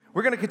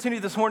We're going to continue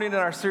this morning in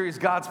our series,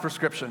 God's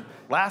Prescription.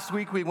 Last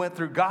week, we went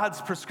through God's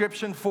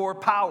prescription for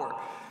power.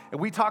 And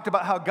we talked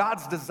about how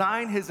God's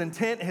design, His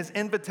intent, His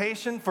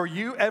invitation for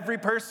you, every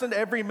person,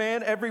 every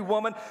man, every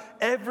woman,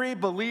 every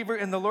believer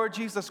in the Lord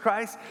Jesus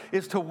Christ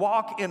is to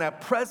walk in a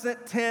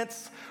present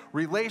tense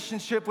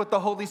relationship with the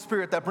Holy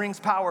Spirit that brings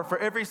power for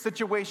every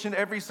situation,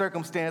 every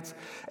circumstance,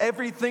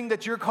 everything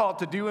that you're called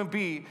to do and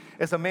be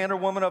as a man or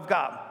woman of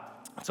God.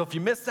 So if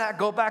you missed that,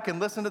 go back and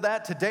listen to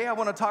that. Today, I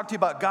want to talk to you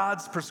about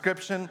God's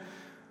prescription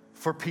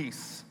for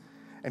peace.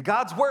 And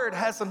God's word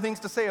has some things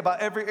to say about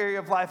every area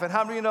of life. And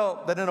how many of you know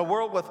that in a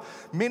world with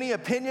many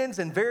opinions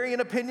and varying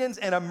opinions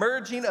and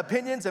emerging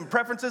opinions and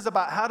preferences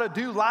about how to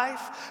do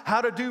life, how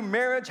to do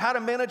marriage, how to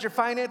manage your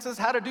finances,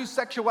 how to do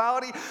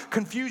sexuality,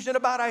 confusion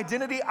about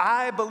identity,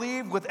 I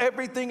believe with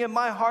everything in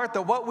my heart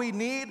that what we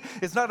need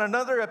is not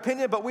another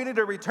opinion, but we need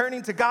a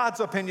returning to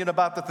God's opinion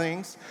about the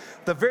things.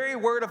 The very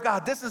word of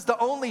God. This is the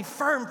only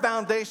firm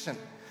foundation.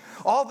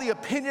 All the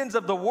opinions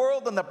of the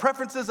world and the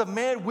preferences of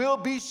man will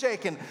be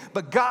shaken,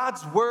 but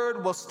God's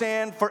word will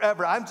stand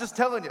forever. I'm just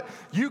telling you,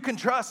 you can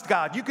trust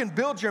God. You can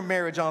build your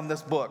marriage on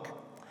this book.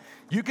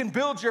 You can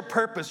build your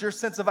purpose, your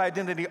sense of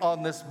identity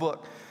on this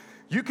book.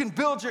 You can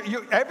build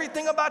your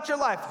everything about your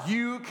life.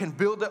 You can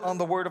build it on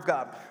the word of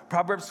God.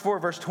 Proverbs 4,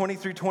 verse 20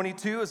 through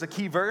 22 is a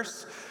key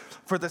verse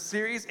for the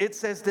series. It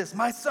says this: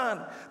 "My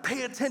son,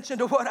 pay attention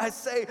to what I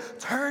say.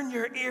 Turn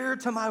your ear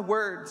to my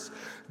words.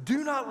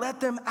 Do not let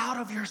them out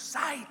of your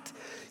sight.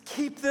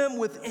 Keep them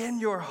within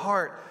your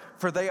heart,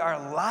 for they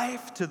are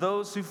life to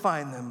those who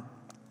find them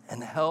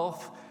and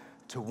health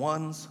to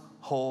one's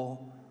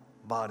whole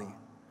body."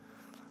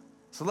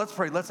 So let's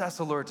pray. Let's ask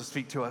the Lord to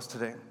speak to us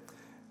today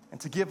and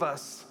to give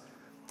us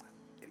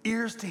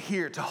ears to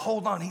hear, to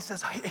hold on. He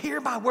says, hear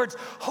my words.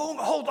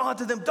 Hold on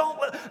to them.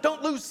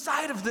 Don't lose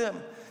sight of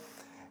them.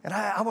 And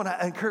I want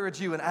to encourage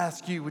you and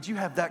ask you, would you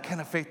have that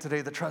kind of faith today,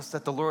 the trust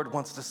that the Lord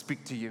wants to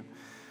speak to you?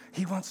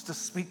 He wants to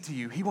speak to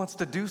you. He wants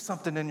to do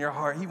something in your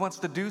heart. He wants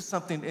to do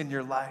something in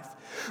your life.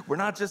 We're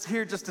not just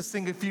here just to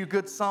sing a few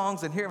good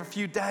songs and hear a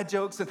few dad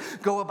jokes and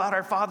go about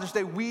our Father's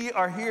Day. We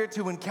are here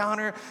to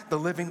encounter the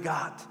living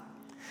God.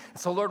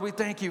 So, Lord, we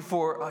thank you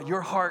for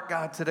your heart,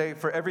 God, today,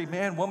 for every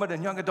man, woman,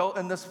 and young adult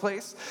in this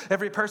place,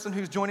 every person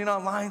who's joining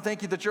online.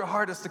 Thank you that your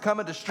heart is to come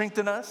and to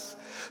strengthen us,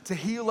 to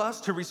heal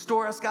us, to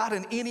restore us, God,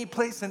 in any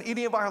place in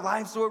any of our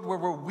lives, Lord, where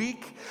we're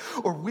weak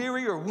or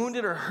weary or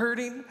wounded or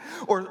hurting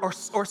or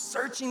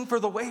searching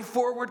for the way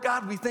forward.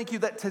 God, we thank you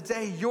that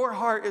today your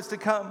heart is to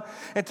come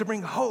and to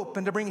bring hope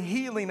and to bring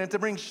healing and to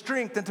bring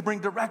strength and to bring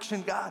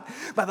direction, God,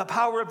 by the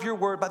power of your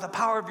word, by the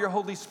power of your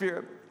Holy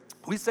Spirit.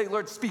 We say,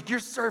 Lord, speak. Your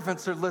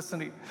servants are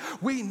listening.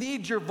 We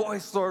need your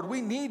voice, Lord.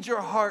 We need your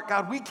heart,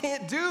 God. We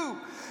can't do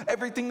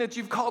everything that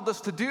you've called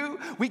us to do.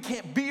 We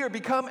can't be or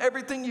become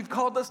everything you've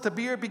called us to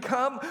be or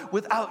become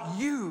without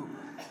you,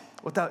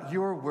 without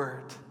your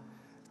word.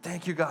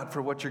 Thank you, God,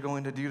 for what you're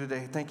going to do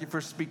today. Thank you for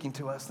speaking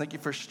to us. Thank you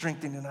for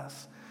strengthening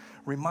us,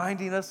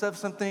 reminding us of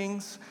some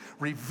things,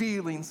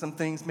 revealing some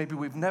things maybe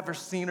we've never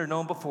seen or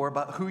known before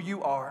about who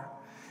you are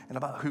and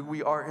about who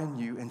we are in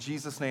you. In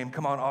Jesus' name,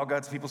 come on, all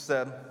God's people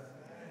said.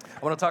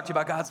 I want to talk to you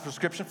about God's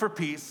prescription for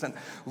peace. And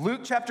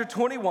Luke chapter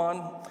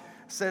 21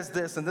 says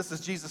this, and this is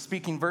Jesus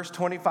speaking, verse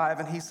 25,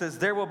 and he says,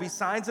 "There will be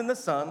signs in the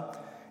sun,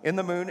 in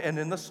the moon, and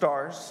in the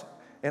stars,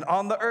 and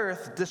on the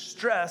earth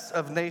distress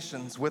of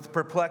nations with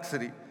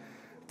perplexity,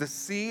 the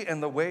sea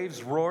and the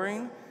waves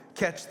roaring."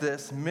 Catch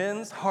this: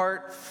 men's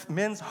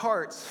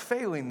hearts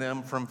failing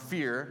them from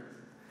fear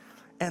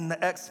and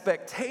the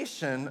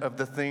expectation of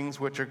the things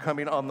which are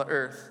coming on the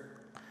earth.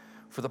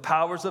 For the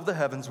powers of the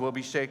heavens will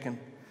be shaken.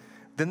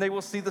 Then they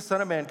will see the Son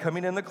of Man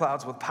coming in the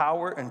clouds with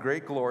power and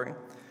great glory.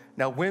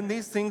 Now, when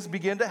these things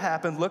begin to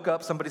happen, look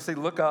up. Somebody say,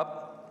 look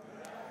up.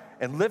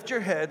 And lift your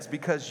heads,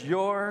 because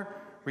your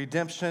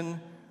redemption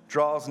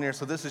draws near.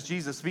 So this is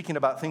Jesus speaking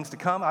about things to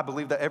come. I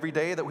believe that every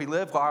day that we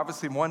live, we're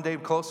obviously one day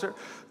closer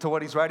to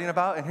what he's writing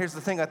about. And here's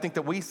the thing. I think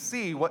that we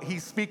see what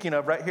he's speaking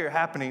of right here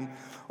happening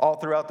all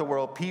throughout the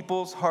world.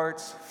 People's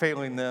hearts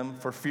failing them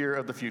for fear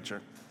of the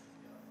future.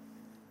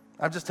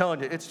 I'm just telling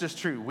you, it's just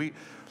true.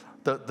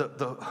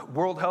 The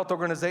World Health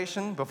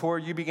Organization, before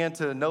you began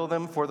to know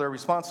them for their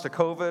response to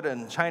COVID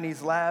and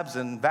Chinese labs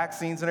and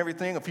vaccines and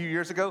everything a few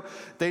years ago,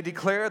 they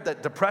declared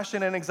that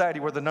depression and anxiety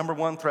were the number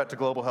one threat to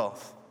global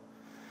health.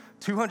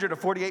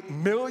 248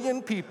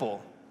 million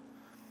people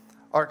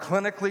are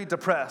clinically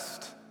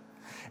depressed.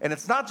 And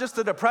it's not just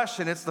the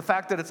depression, it's the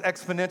fact that it's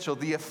exponential.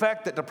 The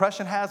effect that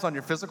depression has on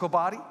your physical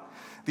body,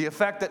 the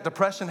effect that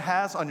depression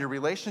has on your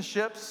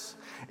relationships,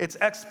 it's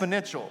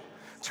exponential.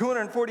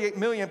 248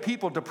 million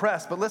people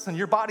depressed, but listen,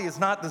 your body is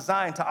not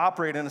designed to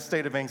operate in a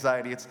state of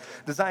anxiety. It's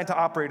designed to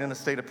operate in a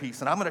state of peace.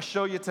 And I'm going to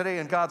show you today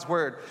in God's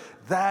word,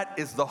 that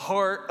is the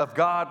heart of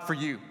God for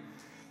you.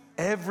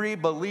 Every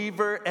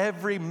believer,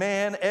 every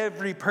man,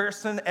 every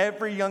person,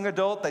 every young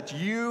adult, that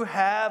you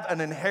have an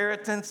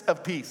inheritance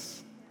of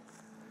peace.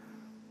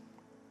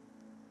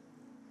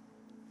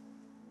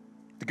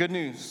 The good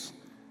news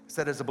is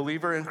that as a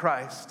believer in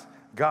Christ,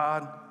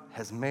 God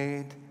has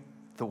made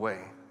the way.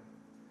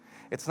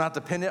 It's not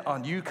dependent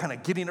on you kind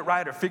of getting it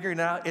right or figuring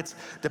it out. It's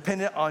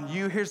dependent on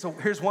you. Here's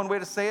one way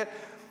to say it.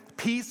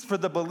 Peace for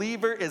the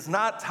believer is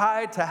not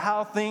tied to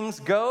how things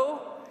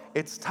go.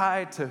 It's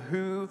tied to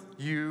who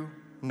you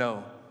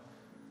know.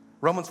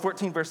 Romans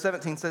 14, verse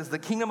 17 says, the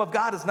kingdom of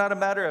God is not a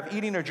matter of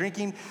eating or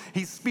drinking.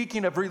 He's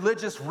speaking of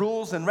religious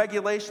rules and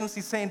regulations.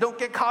 He's saying, don't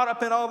get caught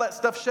up in all that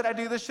stuff. Should I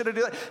do this? Should I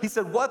do that? He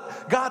said,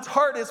 what God's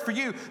heart is for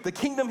you, the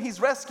kingdom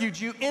he's rescued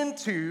you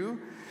into,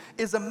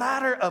 is a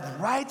matter of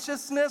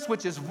righteousness,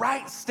 which is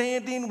right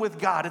standing with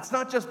God. It's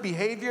not just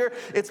behavior,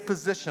 it's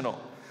positional.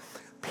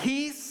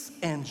 Peace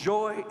and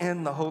joy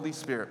in the Holy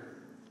Spirit.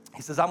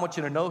 He says, I want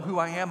you to know who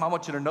I am. I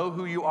want you to know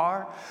who you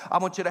are. I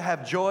want you to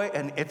have joy.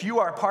 And if you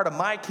are a part of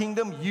my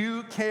kingdom,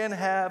 you can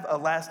have a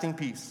lasting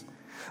peace.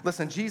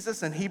 Listen,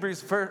 Jesus in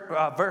Hebrews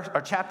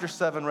chapter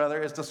 7,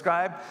 is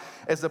described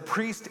as a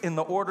priest in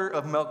the order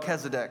of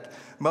Melchizedek.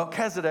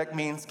 Melchizedek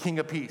means king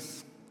of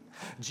peace.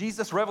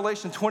 Jesus,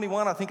 Revelation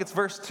 21, I think it's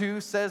verse 2,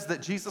 says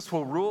that Jesus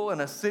will rule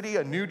in a city,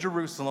 a new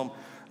Jerusalem.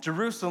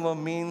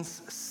 Jerusalem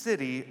means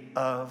city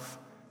of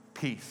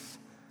peace.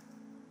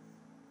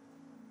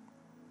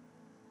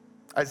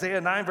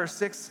 Isaiah 9, verse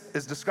 6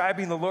 is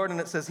describing the Lord, and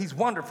it says, he's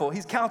wonderful,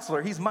 he's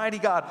counselor, he's mighty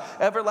God,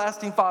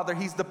 everlasting Father,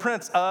 he's the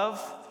Prince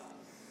of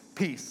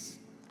Peace.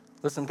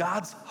 Listen,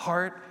 God's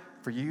heart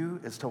for you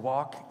is to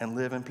walk and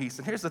live in peace.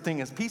 And here's the thing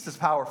is, peace is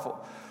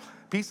powerful.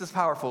 Peace is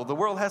powerful. The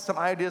world has some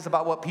ideas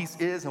about what peace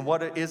is and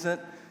what it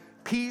isn't.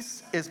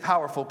 Peace is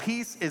powerful.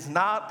 Peace is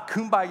not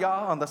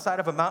kumbaya on the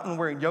side of a mountain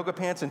wearing yoga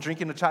pants and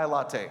drinking a chai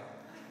latte.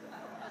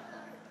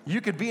 You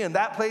could be in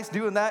that place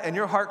doing that, and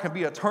your heart can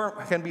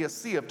be a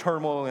sea of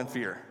turmoil and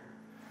fear.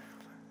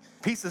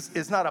 Peace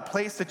is not a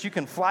place that you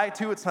can fly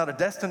to. It's not a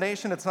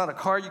destination. It's not a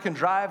car you can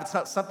drive. It's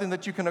not something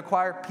that you can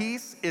acquire.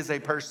 Peace is a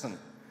person.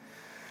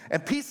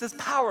 And peace is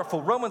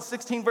powerful. Romans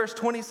 16, verse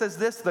 20 says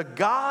this, the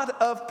God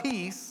of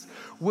peace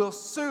will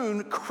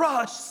soon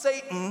crush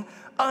Satan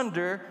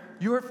under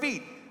your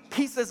feet.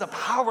 Peace is a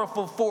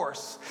powerful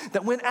force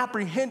that when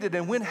apprehended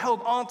and when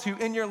held onto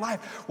in your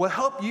life will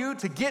help you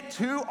to get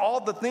to all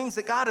the things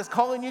that God is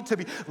calling you to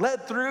be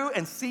led through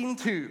and seen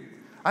to.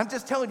 I'm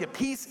just telling you,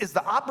 peace is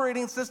the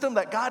operating system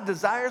that God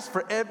desires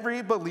for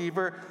every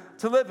believer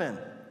to live in.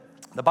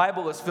 The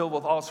Bible is filled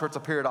with all sorts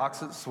of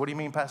paradoxes. What do you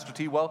mean, Pastor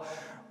T? Well,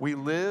 we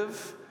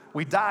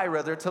die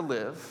to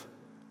live.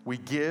 We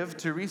give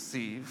to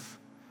receive.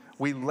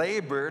 We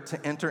labor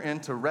to enter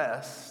into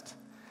rest.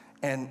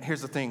 And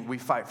here's the thing, we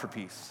fight for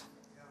peace.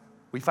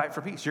 We fight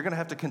for peace. You're going to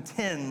have to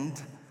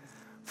contend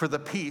for the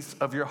peace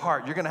of your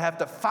heart. You're going to have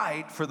to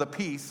fight for the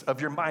peace of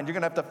your mind. You're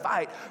going to have to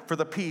fight for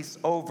the peace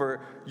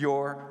over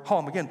your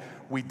home. Again,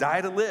 we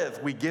die to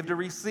live. We give to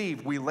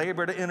receive. We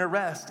labor to enter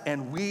rest.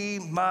 And we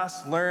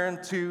must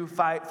learn to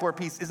fight for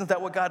peace. Isn't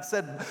that what God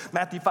said?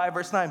 Matthew 5,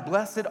 verse 9,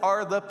 blessed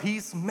are the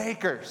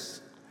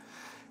peacemakers.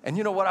 And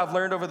you know what I've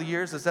learned over the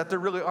years is that there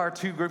really are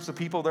two groups of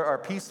people. There are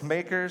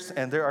peacemakers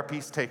and there are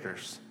peace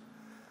takers.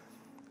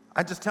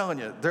 I'm just telling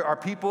you, there are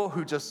people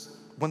who just,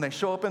 when they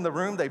show up in the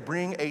room, they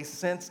bring a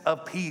sense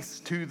of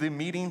peace to the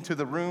meeting, to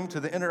the room, to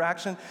the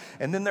interaction.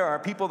 And then there are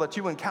people that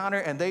you encounter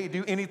and they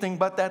do anything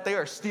but that. They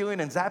are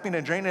stealing and zapping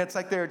and draining. It's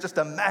like they're just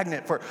a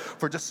magnet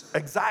for just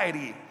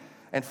anxiety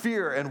and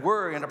fear and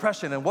worry and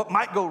oppression and what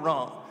might go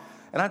wrong.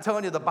 And I'm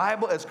telling you, the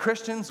Bible, as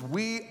Christians,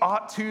 we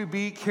ought to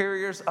be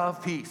carriers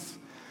of peace.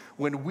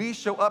 When we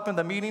show up in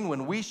the meeting,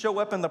 when we show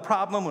up in the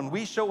problem, when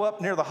we show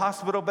up near the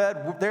hospital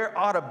bed, there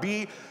ought to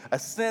be a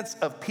sense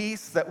of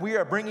peace that we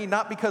are bringing,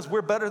 not because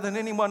we're better than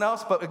anyone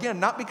else, but again,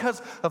 not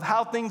because of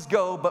how things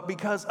go, but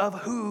because of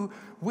who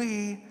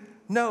we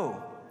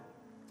know.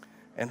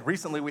 And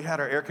recently we had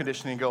our air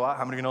conditioning go out.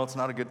 How many of you know it's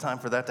not a good time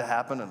for that to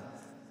happen?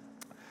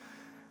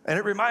 And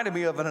it reminded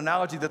me of an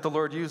analogy that the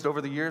Lord used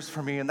over the years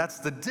for me, and that's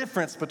the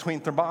difference between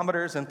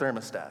thermometers and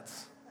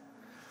thermostats.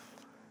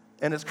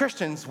 And as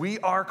Christians, we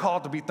are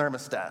called to be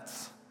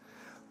thermostats.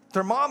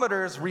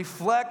 Thermometers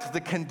reflect the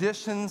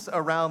conditions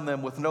around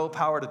them with no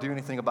power to do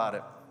anything about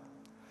it.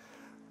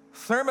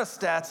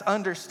 Thermostats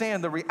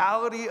understand the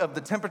reality of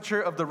the temperature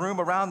of the room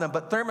around them,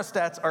 but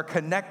thermostats are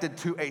connected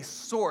to a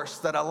source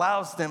that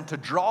allows them to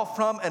draw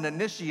from and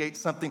initiate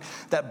something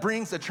that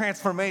brings a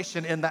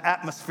transformation in the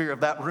atmosphere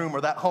of that room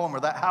or that home or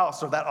that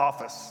house or that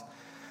office.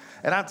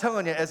 And I'm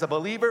telling you, as a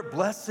believer,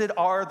 blessed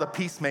are the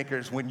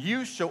peacemakers. When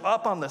you show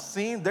up on the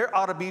scene, there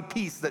ought to be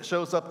peace that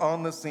shows up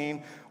on the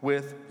scene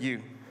with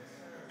you.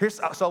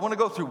 So I want to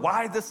go through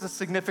why this is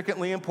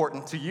significantly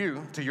important to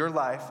you, to your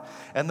life,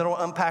 and then we'll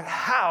unpack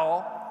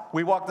how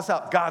we walk this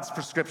out, God's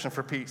prescription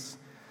for peace.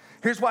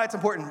 Here's why it's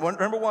important.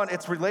 Number one,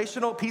 it's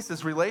relational. Peace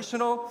is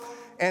relational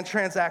and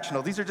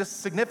transactional. These are just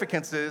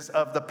significances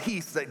of the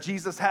peace that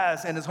Jesus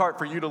has in his heart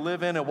for you to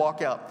live in and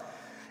walk out.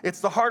 It's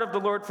the heart of the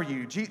Lord for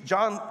you.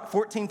 John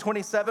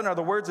 14:27 are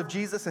the words of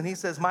Jesus, and he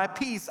says, my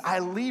peace I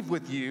leave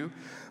with you,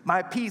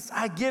 my peace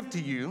I give to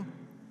you.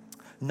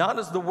 Not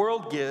as the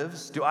world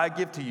gives, do I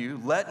give to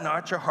you. Let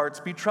not your hearts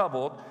be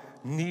troubled,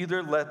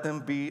 neither let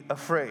them be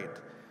afraid.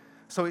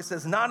 So he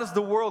says, not as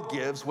the world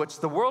gives, which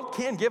the world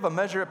can give a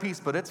measure of peace,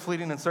 but it's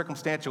fleeting and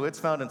circumstantial. It's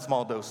found in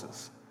small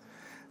doses.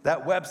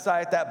 that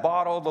website, that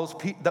bottle, those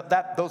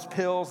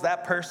pills,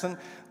 that person.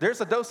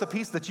 There's a dose of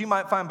peace that you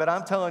might find, but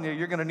I'm telling you,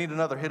 you're going to need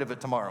another hit of it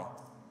tomorrow.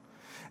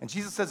 And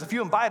Jesus says, if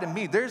you abide in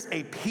me, there's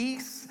a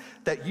peace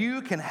that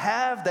you can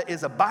have that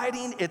is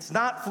abiding. It's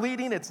not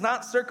fleeting. It's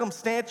not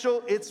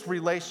circumstantial. It's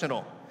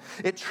relational.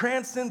 It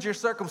transcends your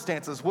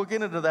circumstances. We'll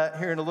get into that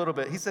here in a little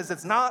bit. He says,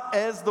 it's not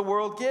as the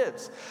world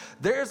gives.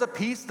 There's a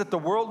peace that the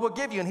world will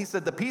give you. And he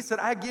said, the peace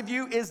that I give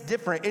you is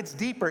different. It's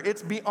deeper.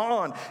 It's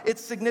beyond.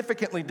 It's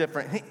significantly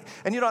different.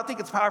 And I think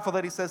it's powerful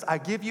that he says, I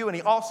give you. And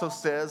he also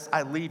says,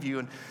 I leave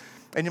you.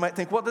 And you might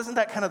think, well, isn't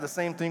that kind of the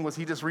same thing? Was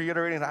he just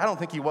reiterating? I don't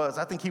think he was.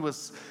 I think he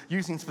was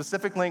using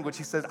specific language.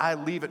 He said, I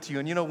leave it to you.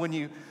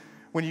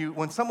 And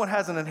when someone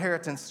has an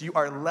inheritance, you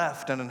are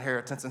left an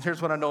inheritance. And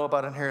here's what I know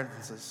about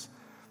inheritances.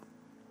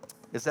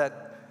 Is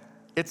that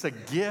it's a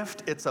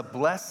gift, it's a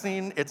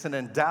blessing, it's an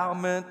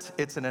endowment,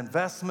 it's an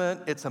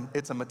investment, it's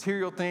a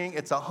material thing,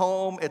 it's a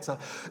home, it's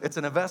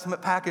an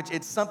investment package.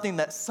 It's something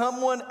that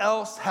someone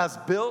else has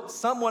built,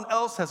 someone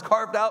else has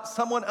carved out,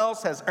 someone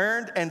else has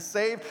earned and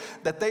saved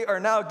that they are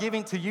now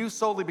giving to you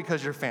solely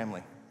because you're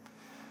family.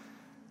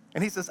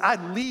 And he says, I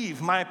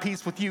leave my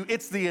peace with you.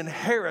 It's the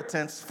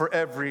inheritance for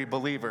every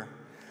believer.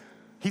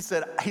 He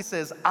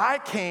says, I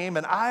came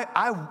and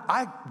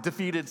I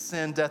defeated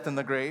sin, death, and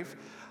the grave.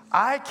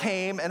 I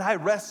came and I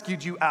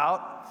rescued you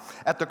out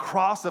at the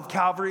cross of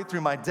Calvary through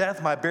my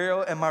death, my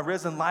burial, and my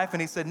risen life. And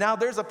he said, now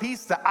there's a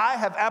peace that I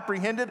have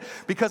apprehended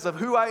because of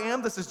who I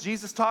am. This is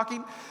Jesus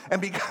talking.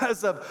 And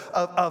because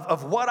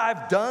of what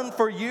I've done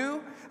for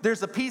you,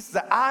 there's a peace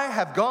that I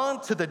have gone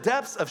to the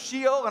depths of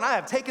Sheol and I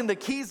have taken the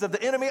keys of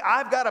the enemy.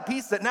 I've got a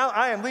peace that now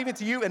I am leaving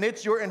to you, and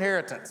it's your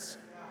inheritance.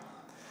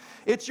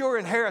 It's your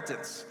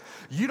inheritance.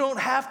 You don't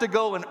have to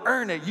go and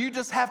earn it. You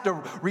just have to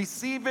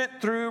receive it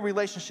through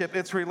relationship.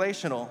 It's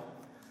relational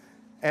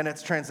and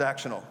it's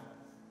transactional.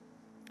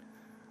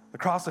 The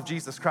cross of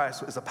Jesus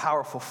Christ is a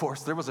powerful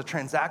force. There was a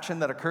transaction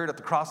that occurred at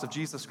the cross of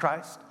Jesus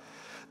Christ.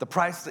 The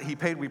price that he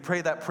paid, we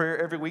pray that prayer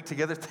every week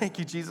together. Thank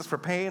you, Jesus, for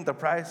paying the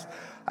price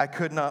I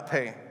could not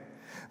pay.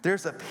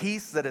 There's a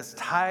peace that is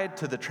tied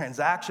to the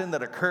transaction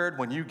that occurred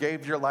when you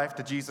gave your life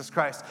to Jesus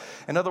Christ.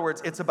 In other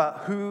words, it's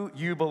about who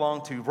you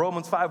belong to.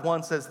 Romans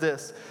 5:1 says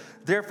this,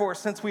 therefore,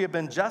 since we have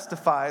been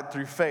justified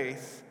through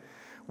faith,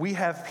 we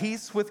have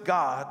peace with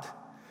God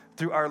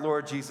through our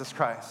Lord Jesus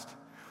Christ.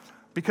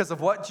 Because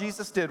of what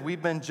Jesus did,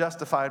 we've been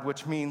justified,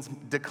 which means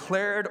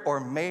declared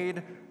or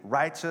made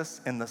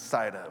righteous in the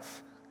sight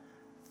of.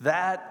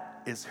 That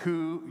is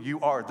who you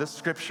are. This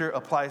scripture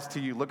applies to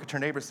you. Look at your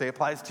neighbor, say,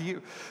 applies to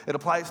you. It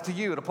applies to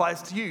you. It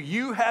applies to you.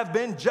 You have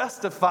been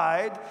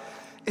justified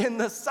in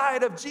the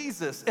sight of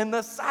Jesus, in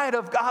the sight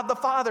of God the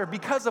Father,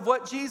 because of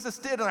what Jesus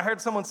did. And I heard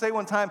someone say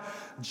one time,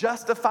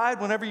 justified,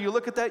 whenever you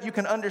look at that, you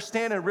can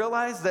understand and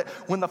realize that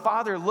when the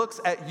Father looks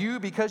at you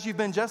because you've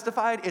been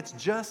justified, it's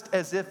just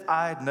as if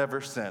I'd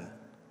never sinned.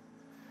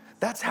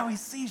 That's how he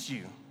sees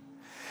you.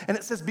 And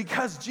it says,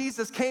 because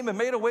Jesus came and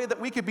made a way that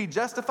we could be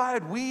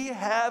justified, we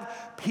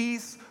have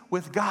peace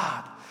with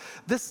God.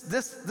 This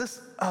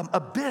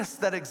abyss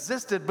that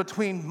existed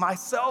between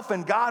myself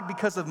and God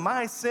because of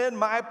my sin,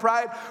 my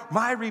pride,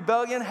 my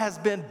rebellion has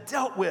been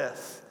dealt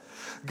with.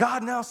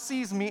 God now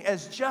sees me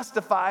as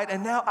justified,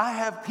 and now I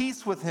have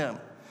peace with him.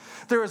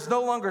 There is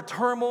no longer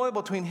turmoil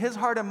between his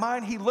heart and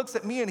mine. He looks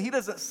at me and he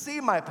doesn't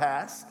see my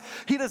past.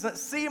 He doesn't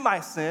see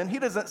my sin. He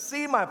doesn't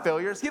see my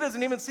failures. He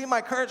doesn't even see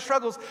my current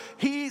struggles.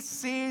 He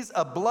sees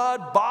a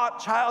blood-bought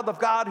child of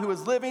God who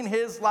is living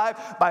his life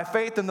by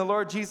faith in the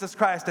Lord Jesus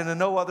Christ and in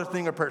no other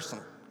thing or person.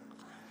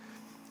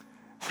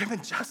 You've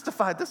been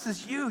justified. This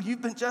is you.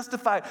 You've been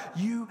justified.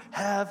 You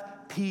have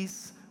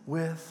peace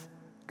with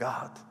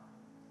God.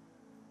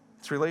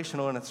 It's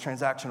relational and it's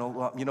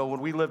transactional.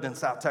 When we lived in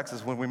South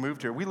Texas, when we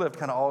moved here, we lived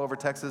kind of all over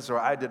Texas, or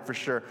I did for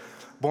sure.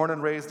 Born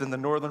and raised in the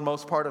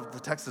northernmost part of the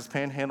Texas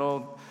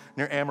Panhandle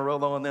near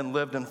Amarillo, and then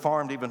lived and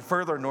farmed even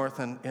further north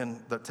in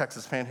the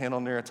Texas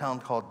Panhandle near a town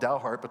called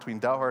Dalhart, between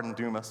Dalhart and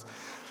Dumas.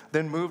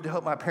 Then moved to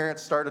help my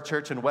parents start a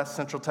church in West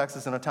Central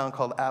Texas in a town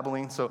called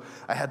Abilene. So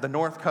I had the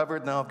north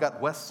covered. Now I've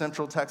got West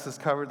Central Texas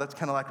covered. That's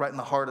kind of like right in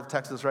the heart of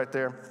Texas right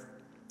there.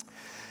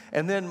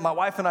 And then my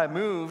wife and I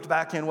moved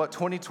back in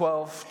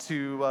 2012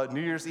 to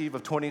New Year's Eve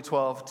of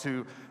 2012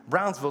 to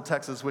Brownsville,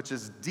 Texas, which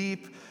is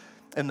deep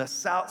in the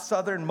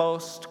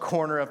southernmost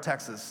corner of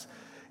Texas.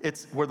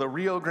 It's where the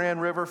Rio Grande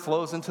River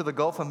flows into the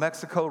Gulf of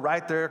Mexico.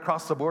 Right there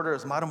across the border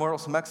is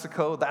Matamoros,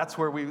 Mexico. That's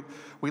where we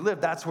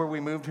live. That's where we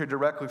moved here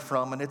directly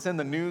from. And it's in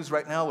the news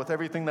right now with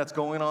everything that's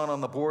going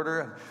on the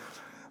border.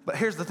 But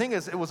here's the thing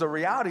is, it was a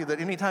reality that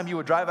anytime you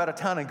would drive out of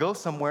town and go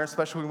somewhere,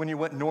 especially when you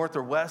went north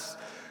or west,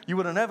 you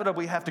would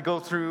inevitably have to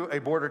go through a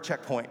border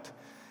checkpoint.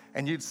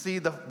 And you'd see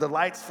the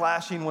lights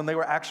flashing when they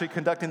were actually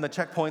conducting the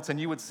checkpoints, and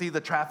you would see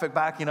the traffic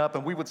backing up,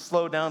 and we would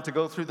slow down to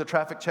go through the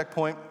traffic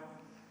checkpoint.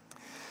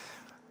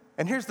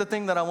 And here's the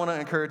thing that I want to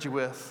encourage you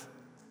with.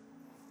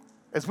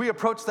 As we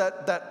approached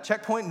that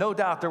checkpoint, no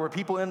doubt there were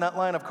people in that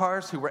line of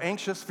cars who were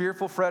anxious,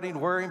 fearful, fretting,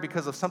 worrying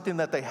because of something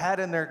that they had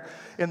in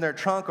their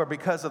trunk or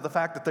because of the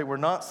fact that they were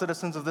not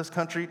citizens of this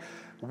country.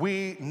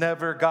 We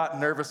never got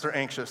nervous or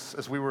anxious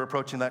as we were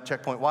approaching that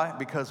checkpoint. Why?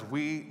 Because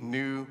we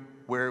knew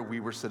where we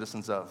were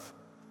citizens of.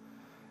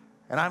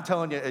 And I'm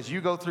telling you, as you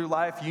go through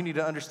life, you need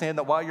to understand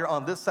that while you're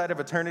on this side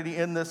of eternity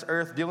in this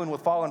earth dealing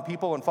with fallen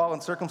people and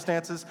fallen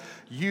circumstances,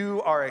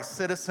 you are a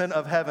citizen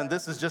of heaven.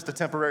 This is just a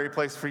temporary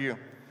place for you.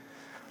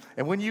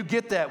 And when you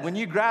get that, when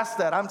you grasp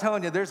that, I'm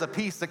telling you, there's a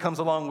peace that comes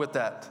along with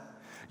that.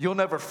 You'll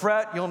never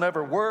fret, you'll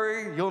never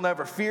worry, you'll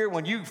never fear.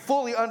 When you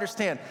fully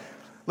understand,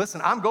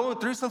 listen, I'm going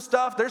through some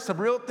stuff, there's some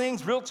real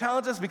things, real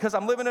challenges because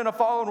I'm living in a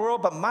fallen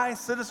world, but my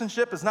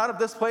citizenship is not of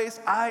this place.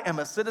 I am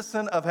a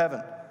citizen of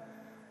heaven.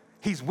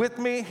 He's with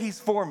me, he's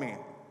for me.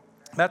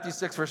 Matthew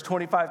 6, verse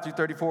 25 through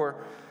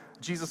 34,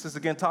 Jesus is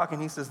again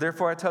talking. He says,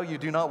 therefore I tell you,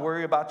 do not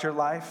worry about your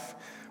life,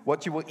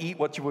 what you will eat,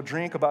 what you will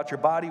drink, about your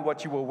body,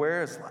 what you will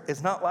wear.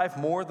 Is not life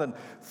more than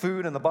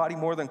food and the body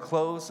more than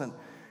clothes? And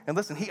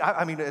listen,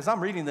 as I'm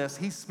reading this,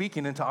 he's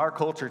speaking into our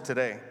culture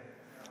today.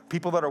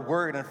 People that are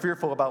worried and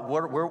fearful about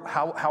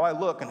how I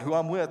look and who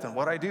I'm with and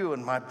what I do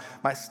and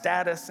my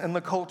status in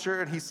the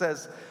culture. And he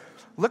says,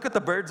 look at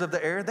the birds of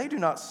the air. They do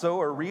not sow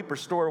or reap or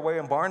store away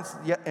in barns,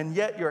 and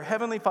yet your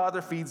heavenly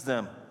Father feeds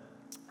them.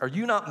 Are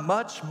you not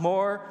much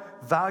more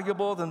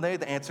valuable than they?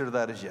 The answer to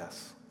that is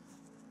yes.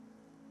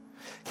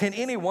 Can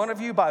any one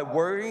of you, by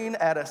worrying,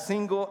 add a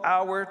single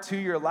hour to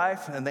your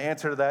life? And the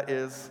answer to that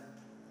is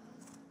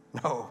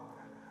no.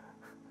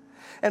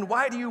 And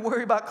why do you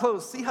worry about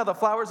clothes? See how the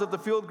flowers of the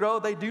field grow?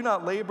 They do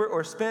not labor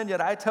or spin,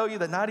 yet I tell you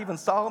that not even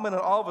Solomon in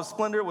all of his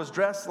splendor was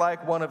dressed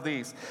like one of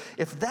these.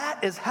 If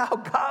that is how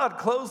God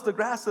clothes the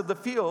grass of the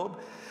field,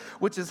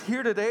 which is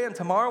here today and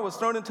tomorrow was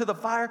thrown into the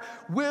fire,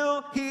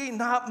 will he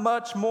not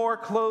much more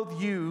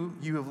clothe you,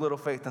 you of little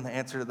faith? And the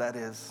answer to that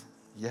is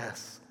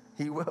yes,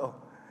 he will.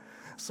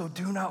 So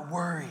do not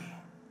worry.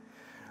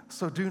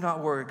 So do not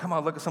worry. Come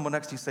on, look at someone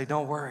next to you, say,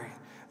 don't worry.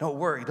 Don't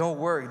worry, don't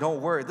worry,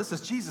 don't worry. This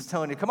is Jesus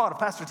telling you. Come on, if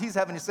Pastor T's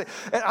having you say,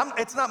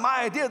 it's not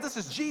my idea. This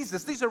is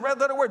Jesus. These are red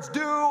letter words.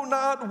 Do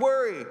not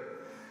worry.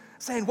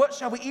 Saying, what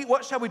shall we eat?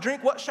 What shall we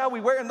drink? What shall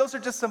we wear? And those are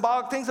just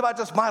symbolic things about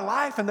just my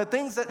life and the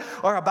things that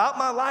are about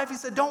my life. He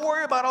said, don't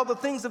worry about all the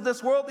things of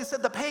this world. He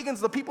said, the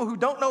pagans, the people who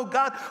don't know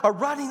God are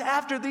running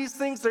after these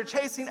things. They're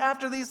chasing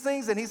after these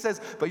things. And he says,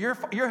 but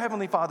your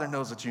heavenly Father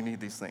knows that you need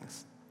these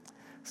things.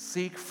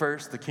 Seek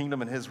first the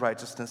kingdom and his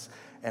righteousness,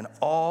 and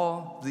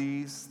all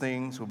these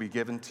things will be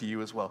given to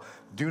you as well.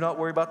 Do not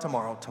worry about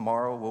tomorrow.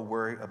 Tomorrow will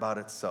worry about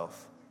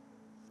itself.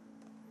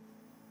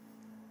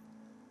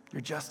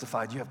 You're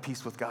justified. You have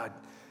peace with God.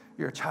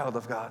 You're a child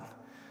of God.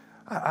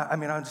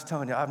 I'm just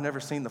telling you, I've never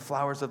seen the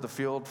flowers of the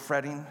field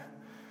fretting,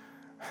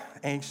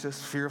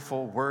 anxious,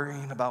 fearful,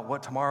 worrying about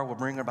what tomorrow will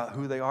bring, about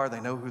who they are. They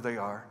know who they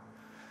are.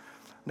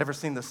 Never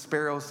seen the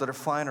sparrows that are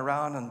flying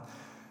around in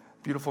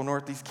beautiful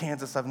northeast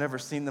Kansas. I've never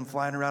seen them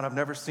flying around. I've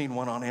never seen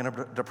one on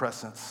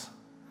antidepressants.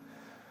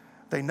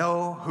 They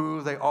know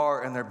who they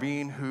are, and they're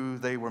being who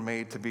they were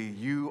made to be.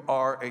 You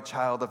are a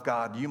child of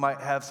God. You might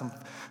have some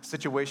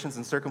situations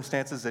and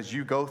circumstances as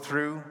you go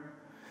through,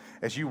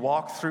 as you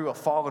walk through a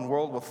fallen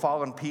world with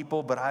fallen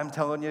people, but I'm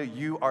telling you,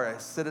 you are a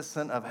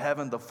citizen of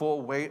heaven. The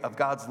full weight of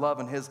God's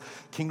love and his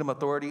kingdom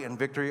authority and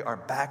victory are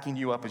backing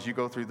you up as you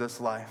go through this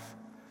life.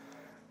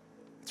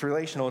 It's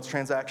relational, it's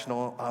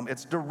transactional,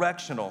 it's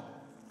directional.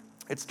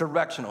 It's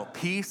directional.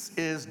 Peace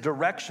is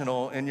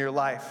directional in your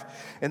life.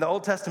 In the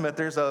Old Testament,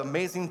 there's an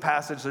amazing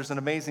passage, there's an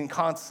amazing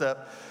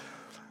concept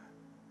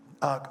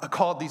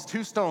called these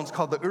two stones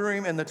called the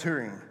Urim and the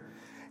Turim.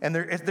 And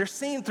they're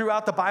seen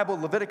throughout the Bible: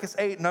 Leviticus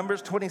 8,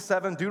 Numbers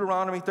 27,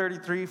 Deuteronomy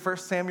 33, 1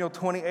 Samuel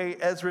 28,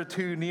 Ezra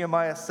 2,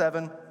 Nehemiah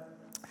 7.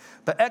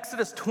 But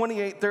Exodus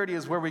 28:30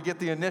 is where we get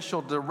the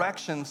initial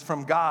directions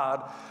from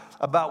God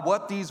about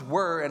what these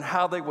were and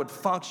how they would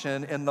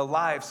function in the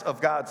lives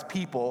of God's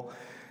people.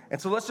 And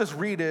so let's just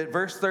read it.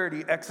 Verse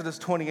 30, Exodus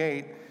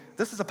 28.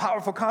 This is a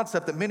powerful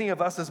concept that many of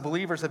us as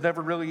believers have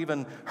never really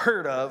even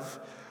heard of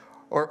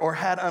or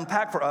had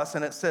unpacked for us.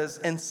 And it says,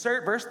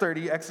 insert, verse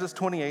 30, Exodus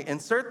 28,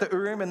 insert the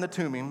Urim and the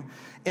Thummim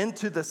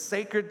into the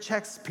sacred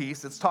chest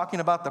piece. It's talking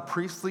about the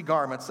priestly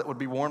garments that would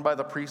be worn by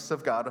the priests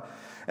of God.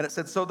 And it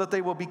said, so that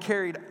they will be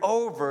carried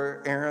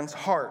over Aaron's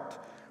heart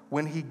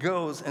when he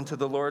goes into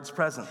the Lord's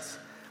presence.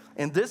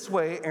 In this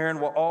way, Aaron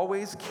will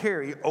always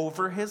carry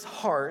over his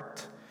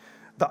heart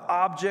the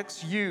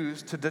objects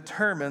used to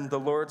determine the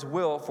Lord's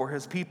will for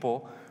his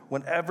people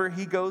whenever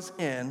he goes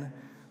in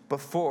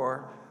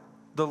before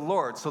the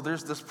Lord. So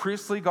there's this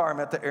priestly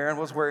garment that Aaron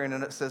was wearing,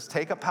 and it says,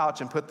 take a pouch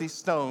and put these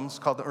stones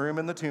called the Urim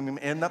and the Thummim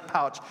in the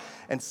pouch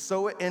and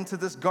sew it into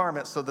this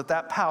garment so that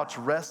that pouch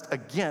rests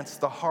against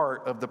the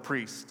heart of the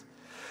priest.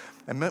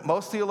 And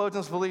most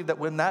theologians believe that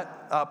when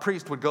that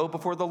priest would go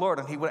before the Lord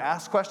and he would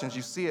ask questions,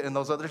 you see it in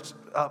those other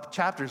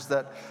chapters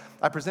that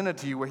I presented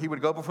to you, where he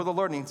would go before the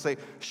Lord and he'd say,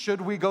 should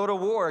we go to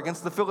war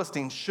against the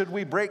Philistines? Should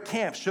we break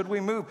camp? Should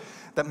we move?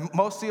 That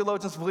most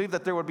theologians believe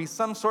that there would be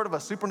some sort of a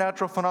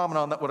supernatural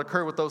phenomenon that would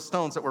occur with those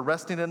stones that were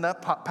resting in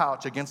that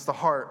pouch against the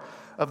heart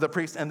of the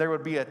priest, and there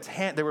would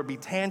be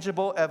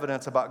tangible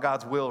evidence about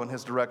God's will and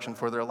his direction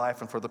for their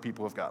life and for the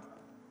people of God.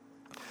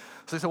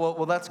 So he said,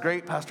 well, that's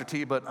great, Pastor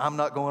T, but I'm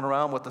not going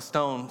around with the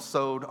stone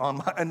sewed on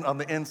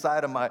the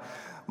inside of my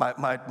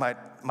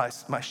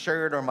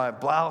shirt or my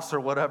blouse or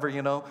whatever,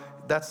 you know.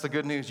 That's the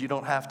good news. You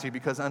don't have to,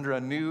 because under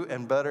a new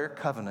and better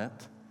covenant,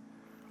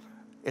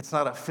 it's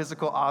not a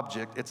physical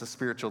object, it's a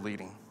spiritual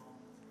leading.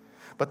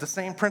 But the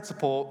same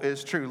principle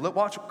is true.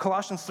 Watch,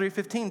 Colossians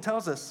 3:15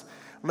 tells us,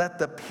 let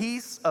the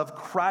peace of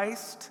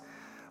Christ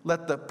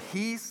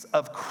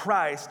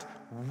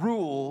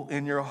rule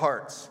in your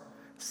hearts,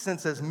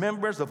 since as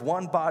members of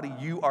one body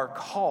you are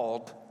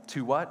called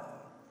to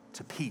what?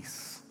 To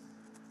peace.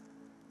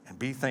 And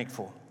be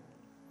thankful.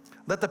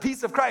 Let the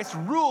peace of Christ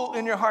rule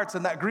in your hearts.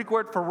 And that Greek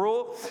word for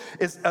rule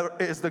is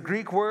the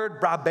Greek word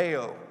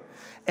brabeo.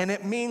 And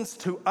it means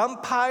to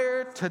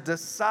umpire, to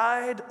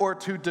decide, or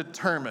to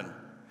determine.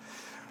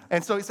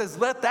 And so he says,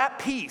 let the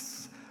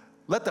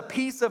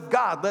peace of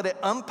God, let it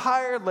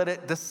umpire, let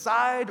it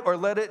decide, or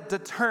let it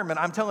determine.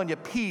 I'm telling you,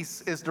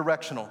 peace is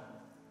directional.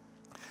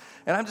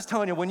 And I'm just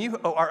telling you, when you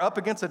are up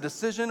against a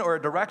decision or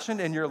a direction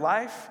in your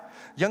life,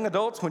 young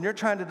adults, when you're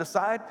trying to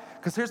decide,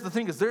 because here's the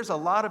thing, is there's a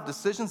lot of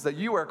decisions that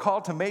you are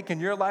called to make in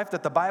your life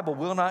that the Bible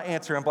will not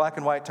answer in black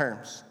and white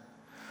terms.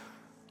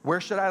 Where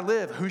should I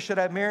live? Who should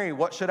I marry?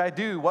 What should I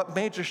do? What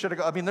major should I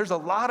go? I mean, there's a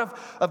lot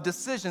of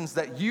decisions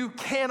that you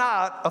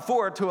cannot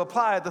afford to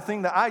apply the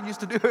thing that I used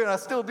to do, and I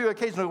still do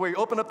occasionally, where you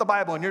open up the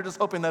Bible and you're just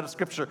hoping that a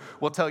scripture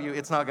will tell you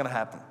it's not going to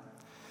happen.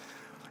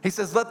 He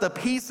says, let the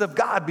peace of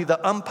God be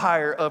the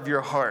umpire of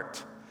your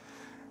heart.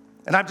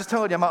 And I'm just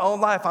telling you, in my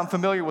own life, I'm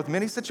familiar with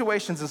many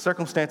situations and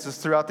circumstances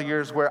throughout the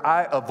years where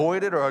I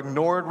avoided or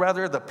ignored,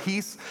 rather, the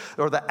peace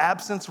or the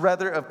absence,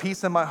 rather, of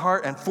peace in my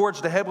heart, and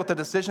forged ahead with the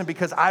decision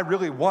because I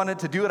really wanted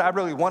to do it. I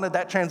really wanted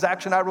that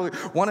transaction. I really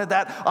wanted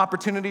that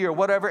opportunity or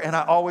whatever, and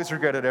I always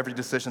regretted every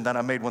decision that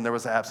I made when there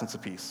was an absence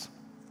of peace.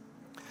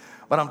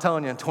 But I'm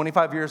telling you, in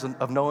 25 years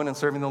of knowing and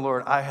serving the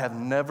Lord, I have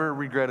never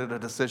regretted a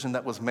decision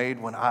that was made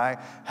when I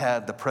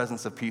had the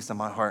presence of peace in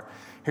my heart.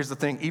 Here's the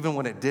thing, even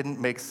when it didn't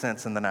make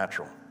sense in the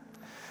natural.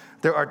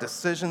 There are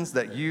decisions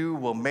that you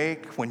will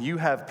make when you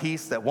have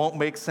peace that won't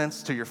make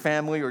sense to your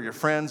family or your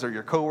friends or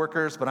your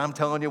coworkers, but I'm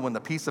telling you, when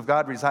the peace of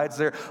God resides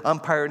there,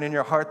 umpiring in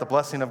your heart, the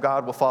blessing of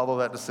God will follow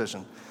that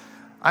decision.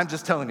 I'm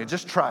just telling you,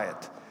 just try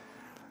it.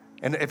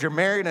 And if you're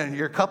married and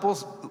your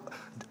couples,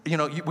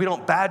 we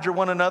don't badger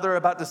one another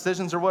about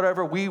decisions or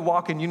whatever. We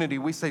walk in unity.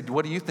 We say,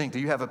 what do you think? Do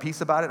you have a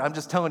peace about it? I'm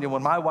just telling you,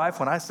 when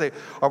I say,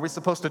 are we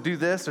supposed to do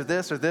this or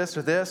this or this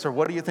or this, or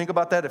what do you think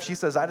about that? If she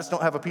says, I just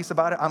don't have a peace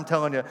about it, I'm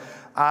telling you,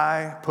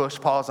 I push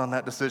pause on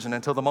that decision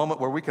until the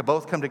moment where we could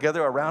both come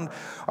together around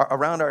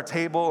our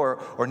table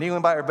or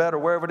kneeling by our bed or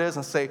wherever it is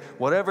and say,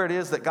 whatever it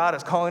is that God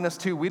is calling us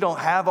to, we don't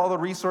have all the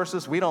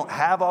resources. We don't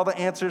have all the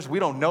answers. We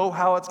don't know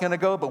how it's going to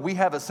go, but we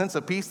have a sense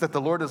of peace that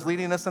the Lord is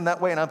leading us in that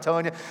way. And I'm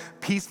telling you,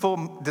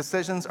 peaceful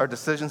decisions are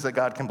decisions that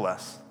God can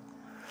bless.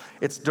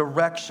 It's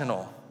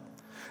directional.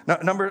 Now,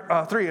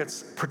 number 3,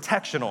 it's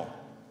protectional.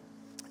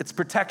 It's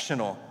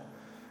protectional.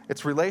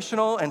 It's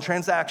relational and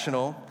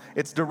transactional.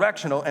 It's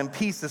directional, and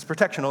peace is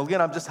protectional.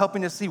 Again, I'm just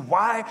helping you see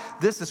why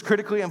this is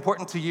critically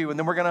important to you, and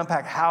then we're going to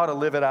unpack how to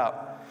live it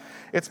out.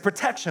 It's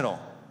protectional.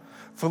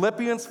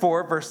 Philippians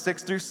 4, verse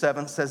 6 through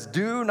 7 says,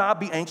 do not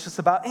be anxious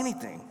about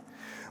anything,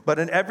 but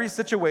in every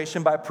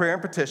situation, by prayer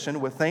and petition,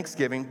 with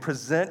thanksgiving,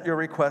 present your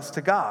requests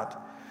to God.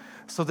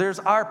 So there's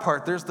our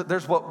part.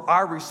 There's what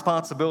our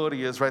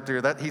responsibility is right there.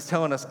 That he's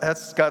telling us,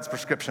 that's God's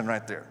prescription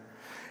right there.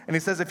 And he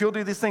says, if you'll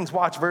do these things,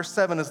 watch, verse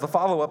 7 is the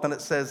follow-up, and it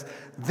says,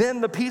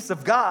 then the peace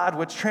of God,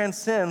 which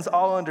transcends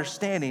all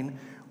understanding,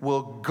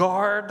 will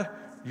guard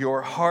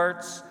your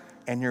hearts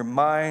and your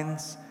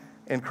minds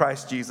in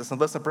Christ Jesus. And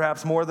listen,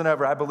 perhaps more than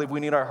ever, I believe we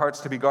need our hearts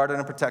to be guarded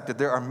and protected.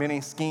 There are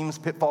many schemes,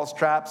 pitfalls,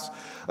 traps,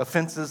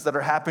 offenses that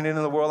are happening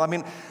in the world. I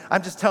mean,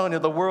 I'm just telling you,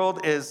 the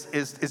world is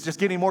just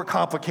getting more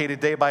complicated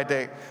day by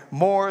day.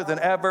 More than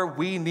ever,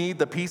 we need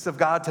the peace of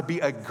God to be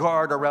a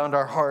guard around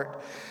our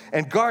heart.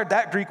 And guard,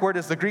 that Greek word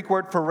is the Greek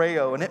word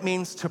phoreo, and it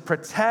means to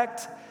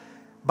protect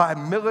by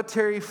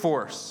military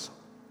force,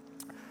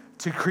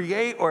 to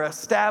create or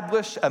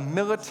establish a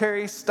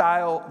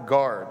military-style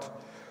guard,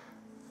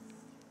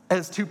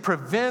 as to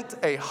prevent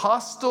a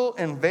hostile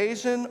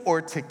invasion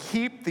or to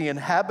keep the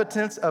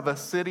inhabitants of a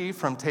city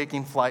from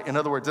taking flight. In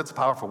other words, it's a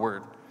powerful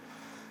word.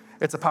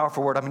 It's a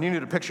powerful word. I mean, you need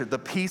to picture the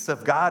peace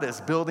of God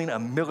is building a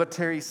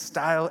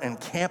military-style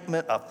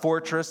encampment, a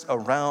fortress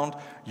around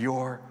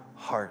your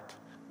heart.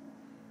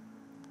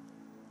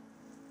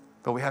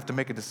 But we have to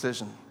make a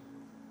decision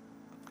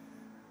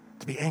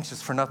to be anxious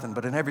for nothing,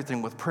 but in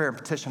everything with prayer and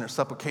petition or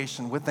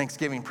supplication, with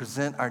thanksgiving,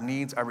 present our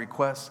needs, our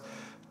requests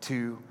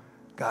to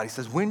God. He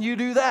says, when you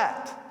do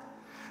that,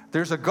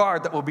 There's a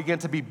guard that will begin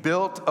to be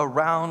built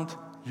around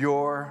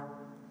your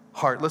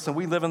heart. Listen,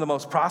 we live in the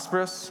most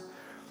prosperous,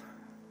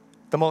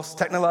 the most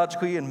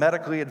technologically and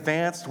medically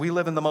advanced. We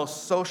live in the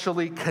most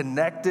socially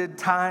connected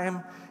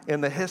time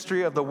in the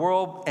history of the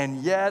world,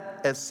 and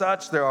yet, as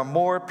such, there are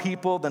more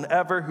people than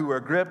ever who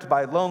are gripped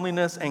by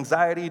loneliness,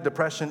 anxiety,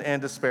 depression,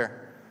 and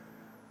despair.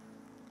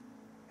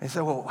 And you say,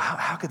 well,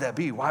 how could that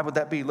be? Why would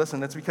that be?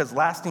 Listen, it's because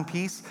lasting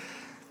peace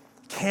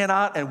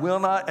cannot and will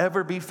not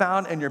ever be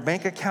found in your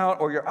bank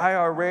account or your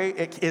IRA.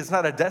 It is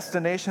not a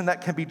destination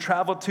that can be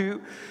traveled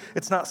to.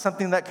 It's not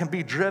something that can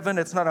be driven.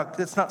 It's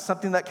not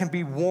something that can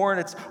be worn.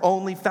 It's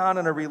only found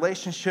in a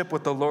relationship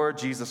with the Lord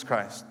Jesus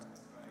Christ.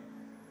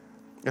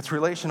 It's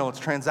relational, it's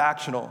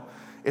transactional,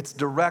 it's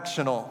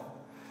directional.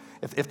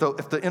 If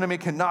the enemy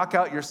can knock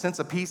out your sense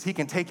of peace, he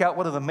can take out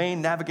one of the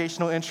main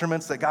navigational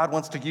instruments that God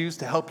wants to use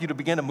to help you to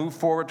begin to move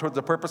forward towards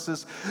the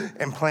purposes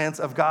and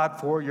plans of God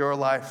for your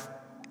life.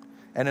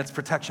 And it's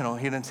protectional.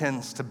 He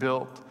intends to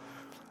build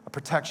a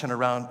protection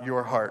around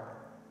your heart.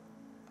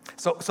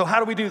 So how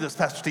do we do this,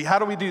 Pastor T? How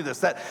do we do this?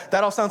 That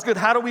all sounds good.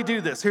 How do we do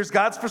this? Here's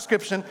God's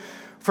prescription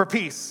for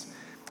peace.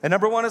 And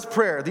number one is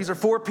prayer. These are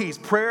 4 P's: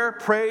 prayer,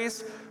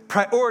 praise,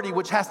 priority,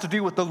 which has to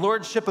do with the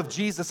lordship of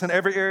Jesus in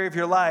every area of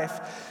your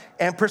life,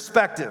 and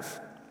perspective.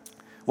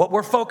 What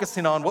we're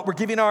focusing on, what we're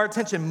giving our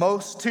attention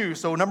most to.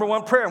 So number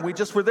 1, prayer, and we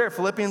just were there,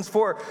 Philippians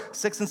 4,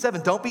 6, and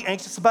 7. Don't be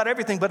anxious about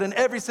everything, but in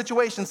every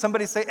situation,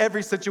 somebody say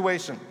every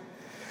situation.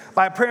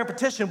 By prayer and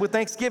petition with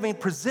thanksgiving,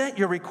 present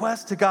your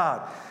request to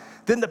God.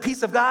 Then the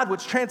peace of God,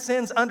 which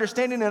transcends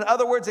understanding, in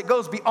other words, it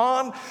goes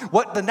beyond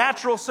what the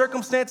natural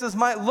circumstances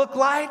might look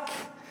like.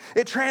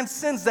 It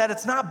transcends that.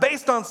 It's not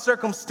based on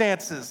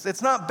circumstances.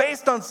 It's not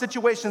based on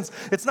situations.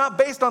 It's not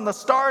based on the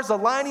stars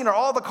aligning or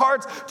all the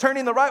cards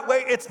turning the right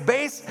way. It's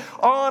based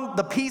on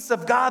the peace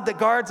of God that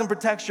guards and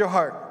protects your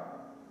heart.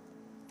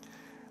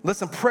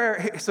 Listen,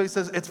 prayer, so he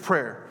says it's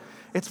prayer.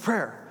 It's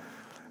prayer.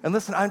 And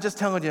listen, I'm just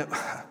telling you,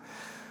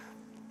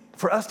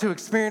 for us to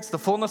experience the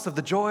fullness of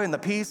the joy and the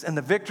peace and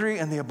the victory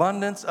and the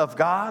abundance of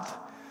God,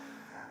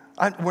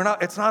 we're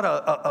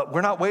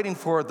not waiting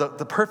for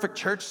the perfect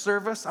church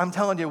service. I'm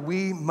telling you,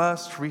 we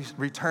must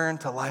return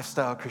to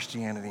lifestyle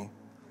Christianity,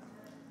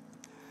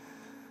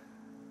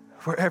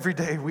 where every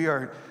day we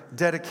are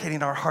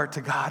dedicating our heart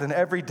to God, and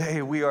every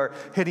day we are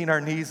hitting our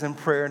knees in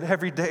prayer, and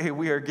every day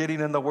we are getting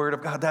in the Word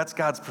of God. That's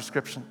God's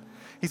prescription.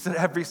 He said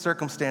every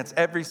circumstance,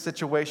 every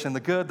situation, the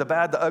good, the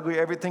bad, the ugly,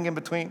 everything in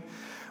between,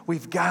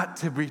 we've got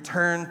to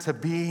return to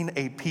being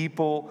a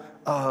people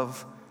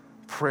of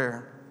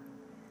prayer.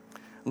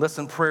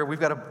 Listen, prayer, we've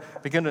got to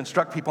begin to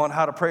instruct people on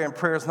how to pray, and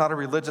prayer is not a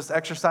religious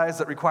exercise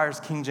that requires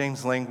King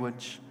James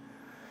language.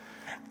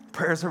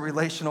 Prayer is a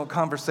relational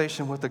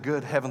conversation with a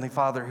good Heavenly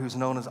Father who's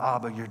known as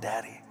Abba, your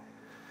daddy.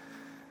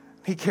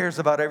 He cares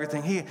about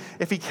everything.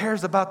 If he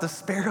cares about the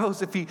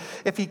sparrows, if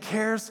he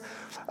cares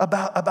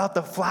about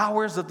the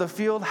flowers of the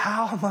field,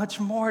 how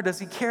much more does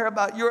he care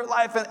about your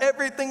life and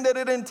everything that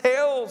it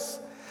entails?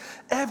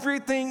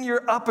 Everything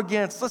you're up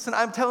against. Listen,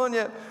 I'm telling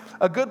you,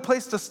 a good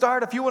place to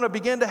start if you want to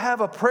begin to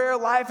have a prayer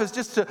life is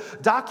just to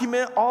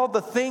document all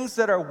the things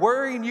that are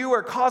worrying you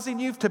or causing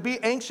you to be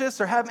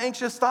anxious or have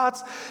anxious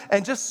thoughts,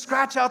 and just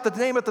scratch out the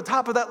name at the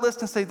top of that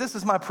list and say, this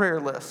is my prayer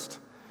list.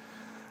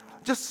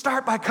 Just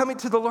start by coming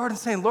to the Lord and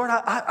saying, Lord,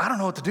 I don't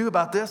know what to do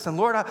about this. And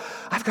Lord,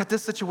 I've got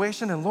this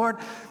situation. And Lord,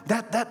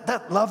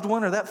 that loved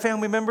one or that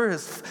family member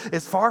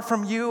is far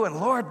from you. And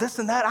Lord, this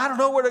and that. I don't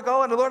know where to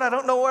go. And Lord, I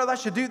don't know whether I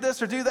should do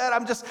this or do that.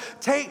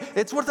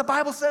 It's what the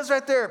Bible says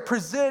right there.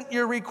 Present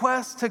your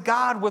request to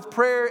God with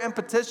prayer and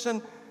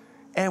petition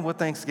and with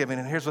thanksgiving.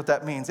 And here's what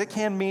that means. It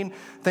can mean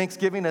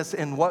thanksgiving as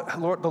in what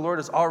the Lord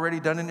has already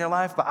done in your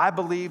life. But I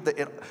believe that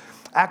it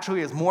actually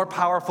is more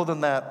powerful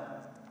than that,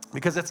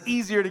 because it's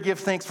easier to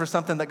give thanks for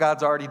something that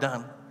God's already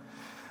done.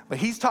 But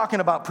he's talking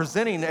about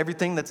presenting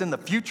everything that's in the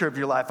future of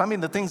your life. I mean,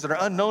 the things that are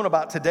unknown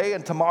about today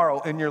and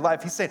tomorrow in your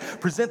life. He's saying,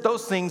 present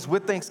those things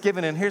with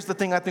thanksgiving. And here's the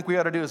thing I think we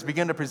ought to do is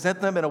begin to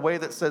present them in a way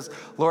that says,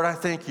 Lord, I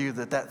thank you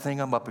that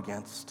thing I'm up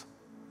against,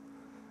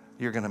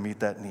 you're going to meet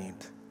that need.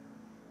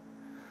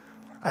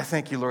 I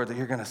thank you, Lord, that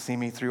you're going to see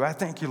me through. I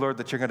thank you, Lord,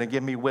 that you're going to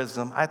give me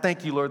wisdom. I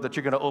thank you, Lord, that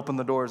you're going to open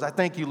the doors. I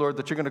thank you, Lord,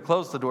 that you're going to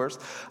close the doors.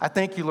 I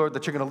thank you, Lord,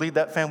 that you're going to lead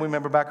that family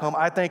member back home.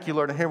 I thank you,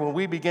 Lord. And here, when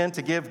we begin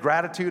to give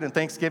gratitude and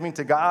thanksgiving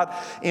to God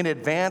in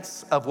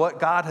advance of what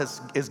God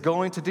is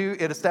going to do,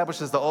 it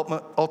establishes the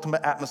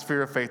ultimate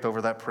atmosphere of faith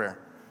over that prayer.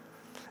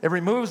 It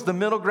removes the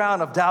middle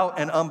ground of doubt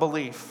and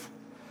unbelief.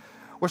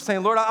 We're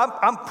saying, Lord,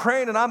 I'm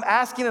praying and I'm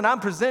asking and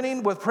I'm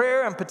presenting with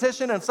prayer and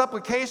petition and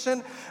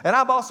supplication, and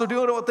I'm also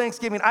doing it with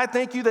thanksgiving. I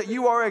thank you that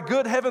you are a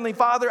good Heavenly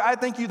Father. I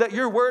thank you that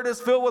your word is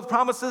filled with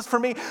promises for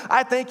me.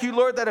 I thank you,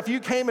 Lord, that if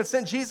you came and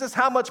sent Jesus,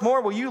 how much more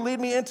will you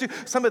lead me into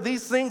some of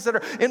these things that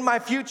are in my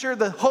future,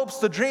 the hopes,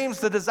 the dreams,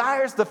 the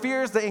desires, the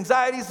fears, the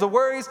anxieties, the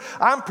worries.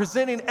 I'm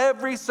presenting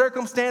every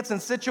circumstance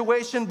and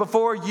situation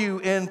before you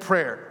in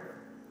prayer.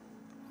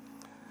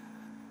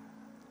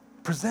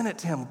 Present it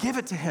to him. Give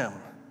it to him.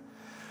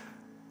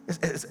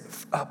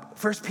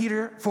 1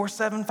 Peter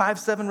 4:7,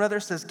 5:7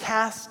 rather, says,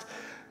 cast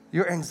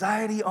your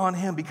anxiety on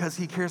him because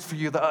he cares for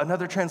you.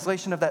 Another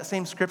translation of that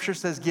same scripture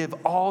says, give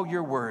all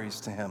your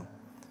worries to him.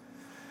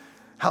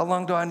 How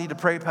long do I need to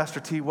pray, Pastor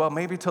T? Well,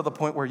 maybe till the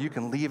point where you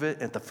can leave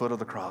it at the foot of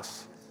the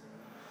cross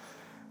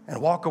and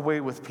walk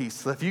away with peace.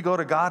 So if you go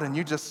to God and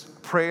you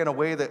just pray in a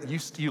way that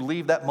you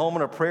leave that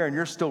moment of prayer and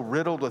you're still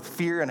riddled with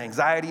fear and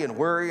anxiety and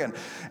worry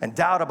and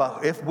doubt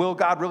about will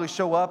God really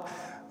show up,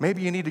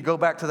 maybe you need to go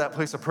back to that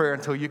place of prayer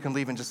until you can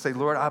leave and just say,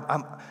 Lord,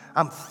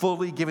 I'm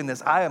fully giving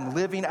this. I am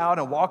living out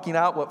and walking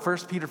out what 1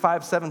 Peter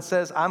 5:7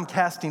 says. I'm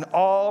casting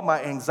all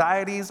my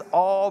anxieties,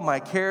 all my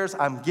cares,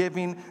 I'm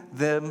giving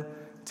them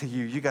to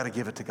you. You got to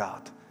give it to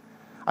God.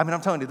 I mean,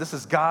 I'm telling you, this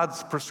is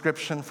God's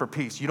prescription for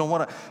peace. You don't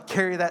want to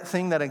carry that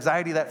thing, that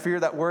anxiety, that fear,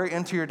 that worry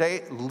into your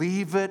day.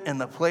 Leave it in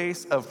the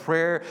place of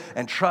prayer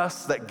and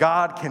trust that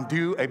God can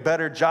do a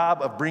better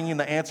job of bringing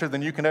the answer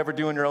than you can ever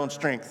do in your own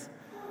strength.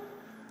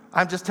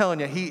 I'm just telling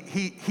you,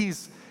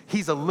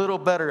 he's a little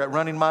better at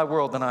running my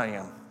world than I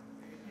am.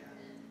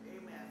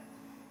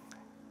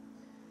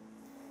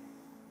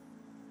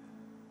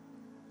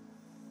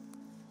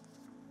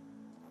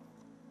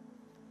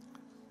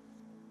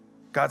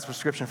 God's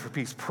prescription for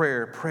peace,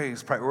 prayer,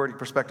 praise, priority,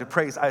 perspective,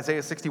 praise.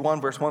 Isaiah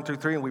 61, verse 1 through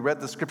 3, and we read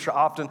the scripture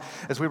often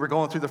as we were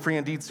going through the Free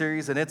Indeed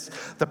series, and it's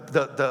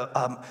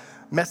the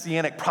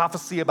messianic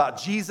prophecy about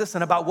Jesus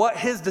and about what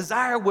his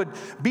desire would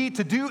be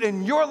to do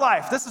in your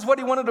life. This is what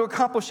he wanted to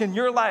accomplish in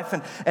your life.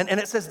 And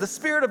it says, the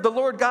Spirit of the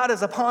Lord God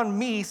is upon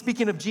me,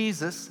 speaking of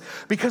Jesus,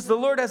 because the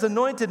Lord has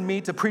anointed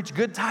me to preach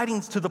good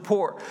tidings to the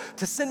poor,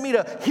 to send me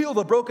to heal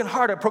the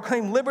brokenhearted,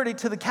 proclaim liberty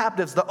to the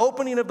captives, the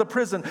opening of the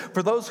prison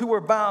for those who were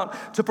bound,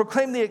 to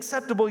proclaim the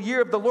acceptable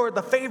year of the Lord,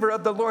 the favor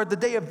of the Lord, the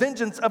day of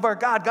vengeance of our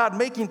God, God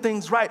making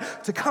things right,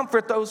 to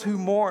comfort those who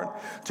mourn,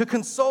 to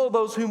console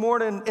those who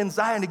mourn in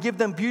Zion, to give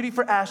them beauty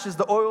for ashes,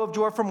 the oil of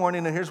joy for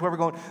mourning, and here's where we're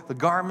going, the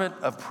garment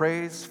of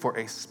praise for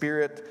a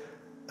spirit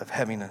of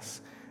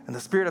heaviness. And the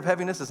spirit of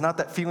heaviness is not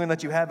that feeling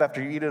that you have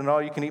after you eat an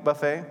all-you-can-eat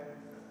buffet.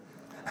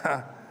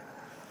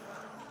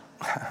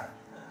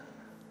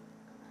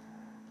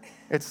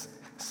 It's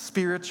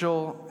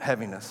spiritual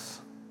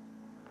heaviness,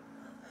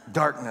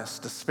 darkness,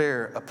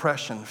 despair,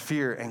 oppression,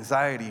 fear,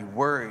 anxiety,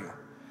 worry.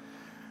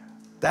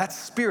 That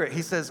spirit,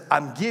 he says,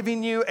 I'm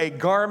giving you a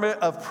garment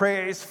of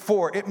praise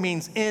for. It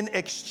means in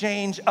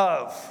exchange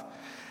of.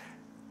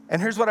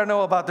 And here's what I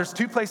know about, there's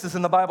two places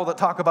in the Bible that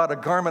talk about a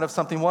garment of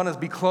something. One is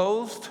be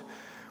clothed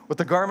with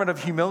the garment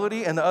of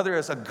humility, and the other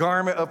is a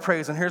garment of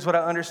praise. And here's what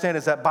I understand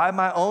is that by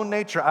my own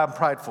nature, I'm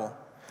prideful.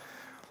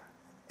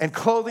 And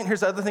clothing,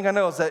 here's the other thing I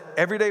know, is that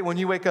every day when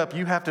you wake up,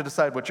 you have to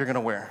decide what you're going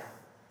to wear.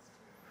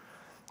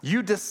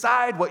 You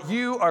decide what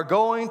you are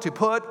going to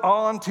put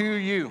onto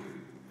you.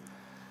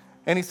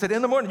 And he said,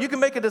 in the morning, you can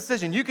make a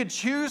decision. You could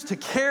choose to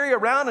carry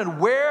around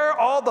and wear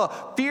all the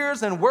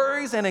fears and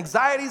worries and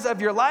anxieties of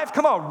your life.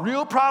 Come on,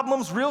 real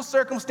problems, real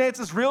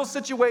circumstances, real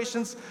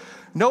situations.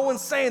 No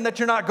one's saying that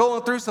you're not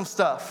going through some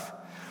stuff.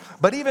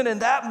 But even in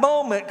that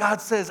moment,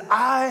 God says,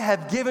 I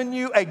have given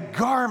you a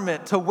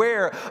garment to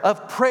wear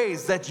of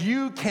praise that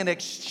you can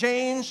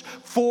exchange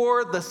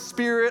for the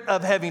spirit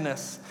of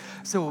heaviness.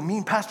 So me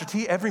and Pastor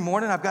T, every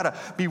morning I've got to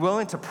be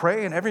willing to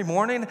pray, and every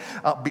morning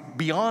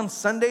beyond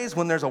Sundays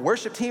when there's a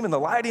worship team and the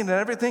lighting and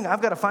everything,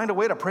 I've got to find a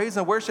way to praise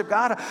and worship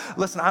God.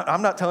 Listen,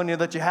 I'm not telling you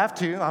that you have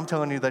to. I'm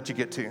telling you that you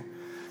get to.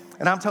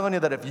 And I'm telling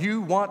you that if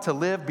you want to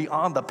live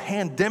beyond the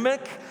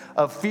pandemic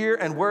of fear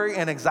and worry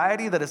and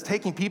anxiety that is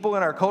taking people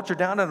in our culture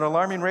down at an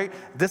alarming rate,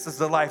 this is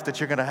the life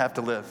that you're going to have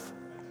to live.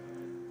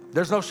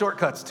 There's no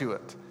shortcuts to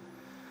it.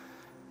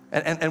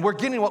 And we're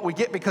getting what we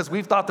get because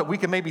we've thought that we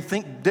can maybe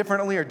think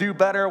differently or do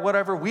better or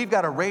whatever. We've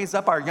got to raise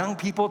up our young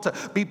people to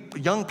be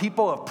young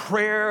people of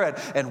prayer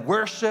and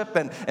worship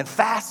and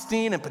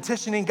fasting and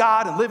petitioning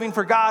God and living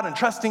for God and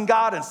trusting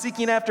God and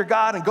seeking after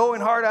God and going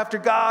hard after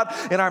God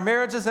in our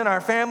marriages and our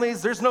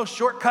families. There's no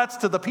shortcuts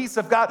to the peace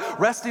of God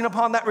resting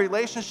upon that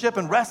relationship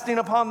and resting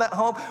upon that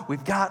home.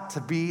 We've got to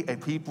be a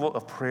people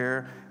of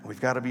prayer. We've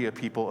got to be a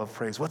people of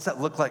praise. What's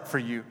that look like for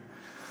you?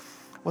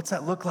 What's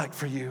that look like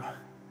for you?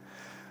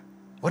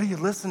 What are you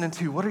listening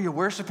to? What are you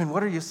worshiping?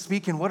 What are you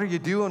speaking? What are you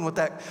doing with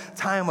that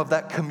time of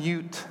that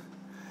commute?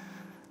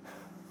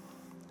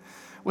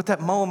 With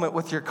that moment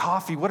with your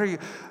coffee?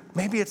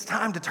 Maybe it's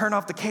time to turn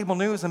off the cable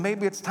news, and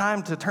maybe it's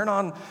time to turn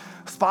on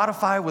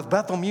Spotify with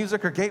Bethel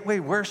Music or Gateway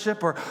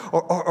Worship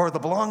or the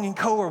Belonging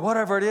Co. or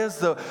whatever it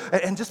is,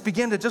 and just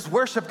begin to just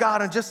worship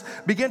God and just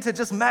begin to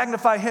just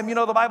magnify Him. You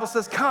know, the Bible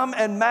says, come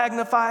and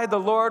magnify the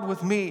Lord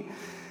with me.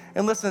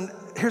 And listen,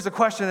 here's a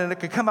question, and it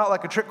could come out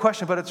like a trick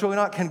question, but it's really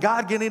not. Can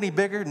God get any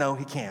bigger? No,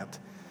 He can't.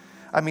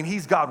 I mean,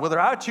 He's God. Whether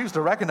I choose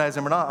to recognize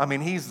Him or not, I mean,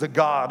 He's the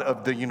God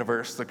of the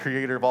universe, the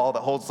creator of all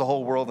that holds the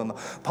whole world in the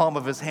palm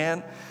of His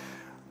hand.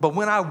 But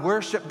when I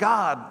worship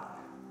God,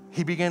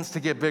 He begins to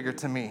get bigger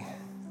to me.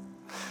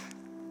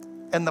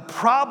 And the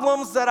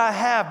problems that I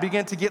have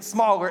begin to get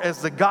smaller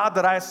as the God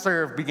that I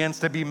serve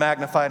begins to be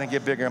magnified and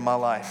get bigger in my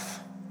life.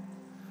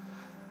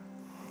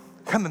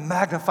 Come and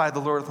magnify the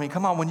Lord with me.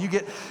 Come on, when you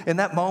get in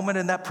that moment,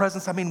 in that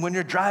presence, when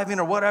you're driving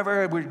or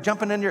whatever, we're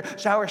jumping in your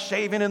shower,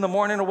 shaving in the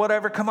morning or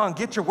whatever, come on,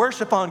 get your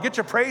worship on, get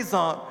your praise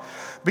on.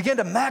 Begin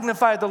to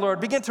magnify the Lord.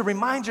 Begin to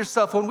remind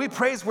yourself when we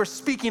praise, we're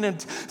speaking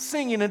and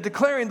singing and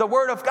declaring the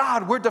word of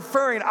God. We're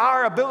deferring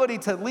our ability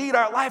to lead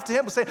our life to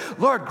him. We say,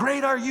 Lord,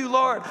 great are you,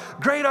 Lord.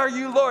 Great are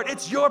you, Lord.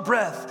 It's your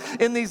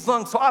breath in these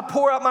lungs. So I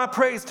pour out my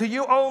praise to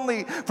you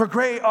only, for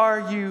great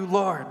are you,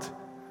 Lord.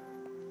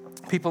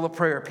 People of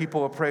prayer,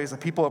 people of praise, a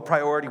people of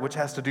priority, which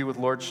has to do with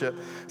lordship.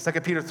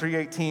 2 Peter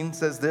 3:18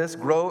 says this,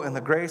 grow in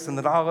the grace and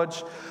the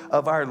knowledge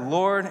of our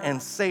Lord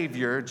and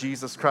Savior,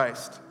 Jesus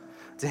Christ.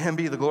 To him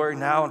be the glory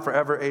now and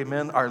forever,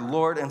 amen. Our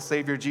Lord and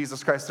Savior,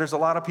 Jesus Christ. There's a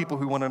lot of people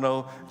who want to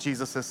know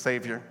Jesus as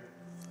Savior.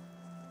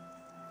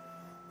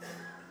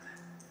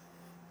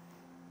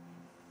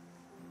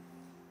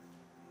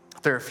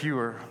 There are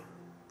fewer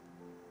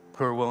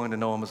who are willing to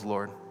know him as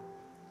Lord.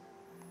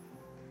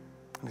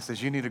 And he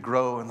says, you need to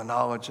grow in the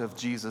knowledge of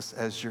Jesus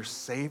as your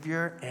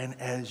Savior and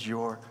as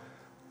your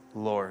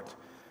Lord.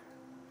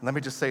 And let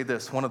me just say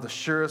this. One of the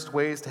surest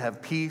ways to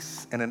have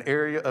peace in an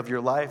area of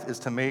your life is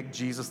to make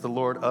Jesus the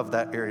Lord of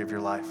that area of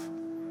your life.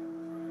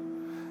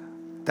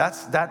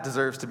 That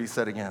deserves to be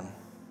said again.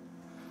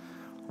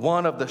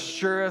 One of the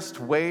surest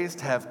ways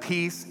to have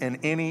peace in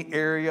any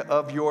area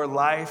of your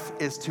life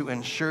is to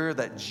ensure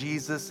that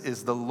Jesus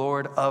is the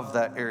Lord of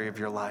that area of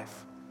your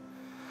life.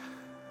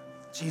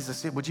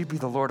 Jesus, would you be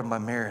the Lord of my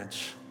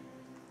marriage?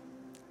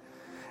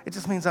 It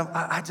just means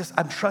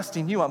I'm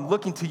trusting you. I'm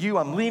looking to you.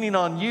 I'm leaning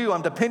on you.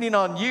 I'm depending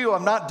on you.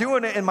 I'm not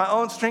doing it in my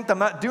own strength. I'm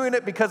not doing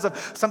it because of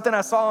something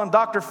I saw on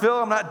Dr. Phil.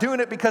 I'm not doing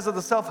it because of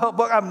the self-help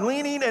book. I'm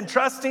leaning and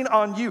trusting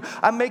on you.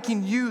 I'm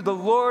making you the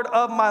Lord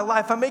of my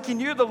life. I'm making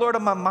you the Lord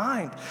of my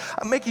mind.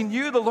 I'm making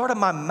you the Lord of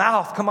my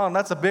mouth. Come on,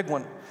 that's a big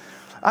one.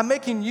 I'm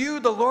making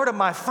you the Lord of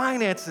my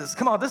finances.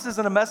 Come on, this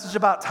isn't a message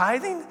about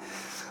tithing.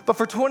 But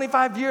for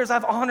 25 years,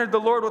 I've honored the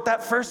Lord with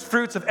that first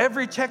fruits of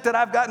every check that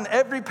I've gotten,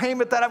 every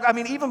payment that I've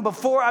gotten. Even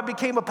before I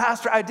became a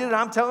pastor, I did it.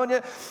 I'm telling you,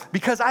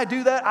 because I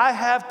do that, I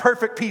have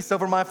perfect peace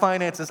over my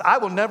finances. I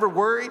will never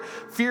worry,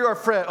 fear, or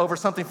fret over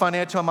something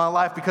financial in my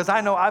life because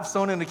I know I've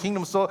sown in the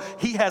kingdom, so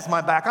he has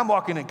my back. I'm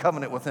walking in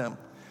covenant with him.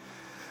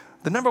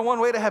 The number one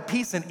way to have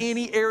peace in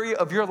any area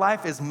of your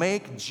life is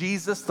make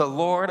Jesus the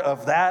Lord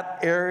of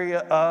that area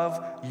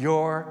of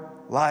your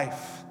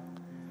life.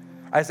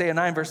 Isaiah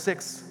 9, verse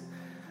 6.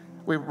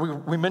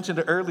 We mentioned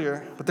it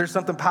earlier, but there's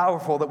something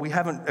powerful that we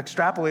haven't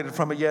extrapolated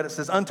from it yet. It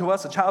says, unto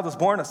us a child is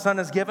born, a son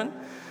is given.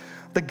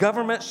 The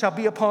government shall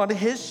be upon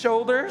his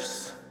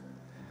shoulders,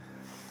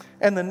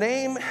 and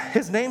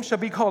his name shall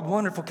be called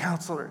Wonderful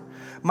Counselor,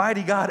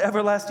 Mighty God,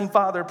 Everlasting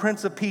Father,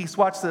 Prince of Peace.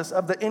 Watch this,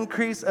 of the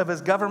increase of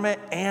his government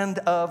and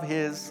of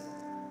his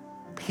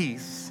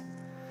peace,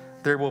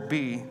 there will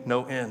be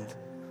no end.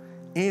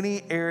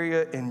 Any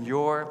area in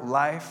your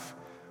life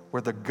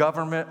where the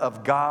government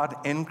of God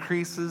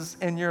increases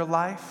in your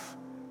life,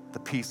 the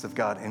peace of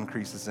God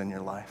increases in your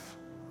life.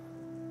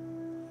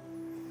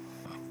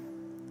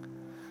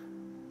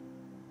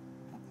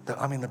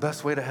 The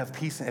best way to have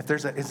peace,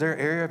 is there an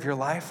area of your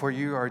life where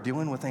you are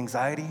dealing with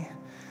anxiety,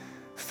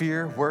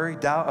 fear, worry,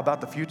 doubt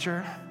about the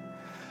future?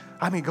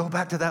 Go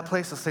back to that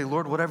place and say,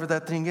 Lord, whatever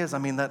that thing is,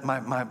 that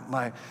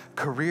my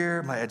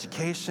career, my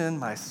education,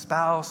 my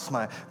spouse,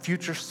 my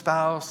future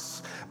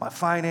spouse, my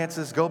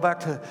finances, go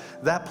back to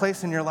that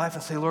place in your life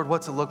and say, Lord,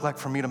 what's it look like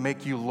for me to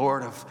make you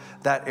Lord of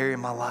that area of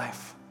my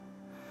life?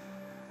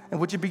 And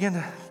would you begin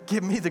to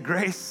give me the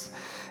grace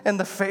and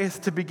the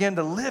faith to begin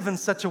to live in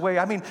such a way?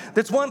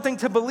 It's one thing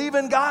to believe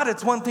in God,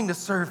 it's one thing to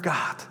serve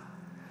God.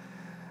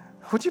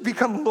 Would you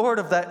become Lord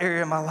of that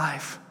area of my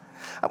life?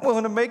 I'm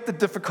willing to make the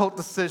difficult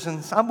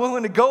decisions. I'm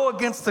willing to go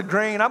against the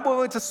grain. I'm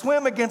willing to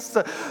swim against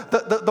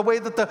the way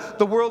that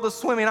the world is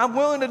swimming. I'm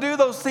willing to do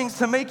those things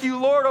to make you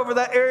Lord over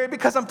that area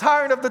because I'm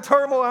tired of the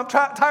turmoil. I'm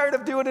tired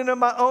of doing it in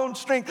my own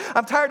strength.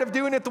 I'm tired of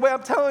doing it the way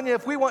I'm telling you.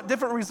 If we want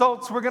different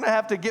results, we're going to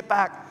have to get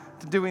back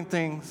to doing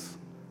things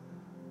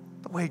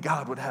the way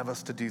God would have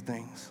us to do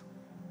things.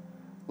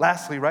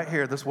 Lastly, right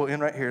here, this will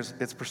end right here, is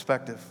it's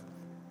perspective.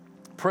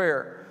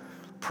 Prayer,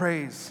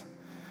 praise,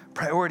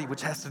 priority,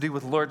 which has to do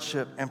with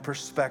lordship and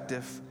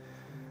perspective.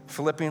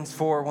 Philippians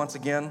 4, once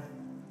again,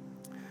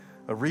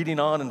 reading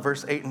on in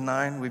verse 8 and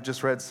 9. We've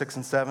just read 6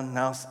 and 7.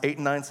 Now 8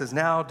 and 9 says,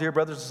 now, dear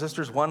brothers and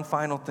sisters, one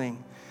final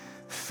thing.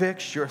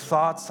 Fix your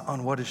thoughts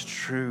on what is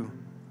true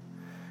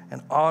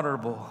and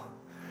honorable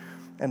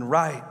and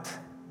right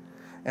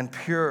and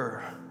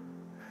pure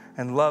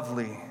and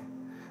lovely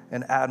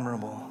and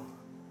admirable.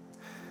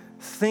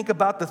 Think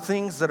about the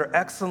things that are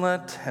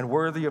excellent and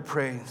worthy of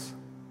praise.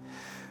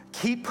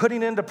 Keep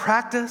putting into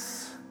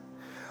practice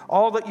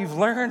all that you've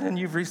learned and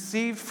you've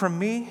received from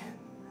me,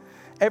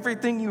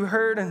 everything you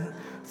heard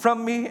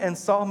from me and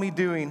saw me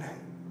doing.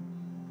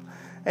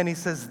 And he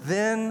says,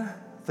 then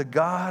the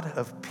God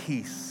of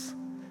peace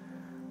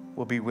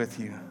will be with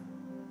you.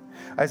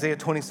 Isaiah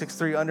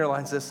 26:3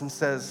 underlines this and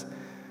says,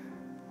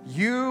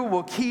 you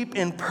will keep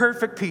in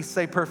perfect peace.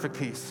 Say perfect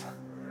peace.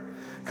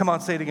 Come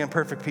on, say it again,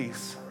 perfect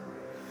peace.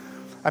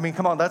 I mean,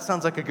 come on, that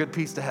sounds like a good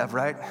peace to have,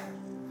 right?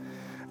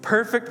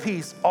 Perfect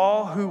peace,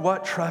 all who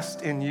what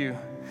trust in you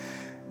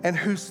and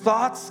whose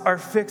thoughts are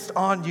fixed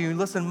on you.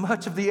 Listen,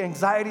 much of the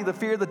anxiety, the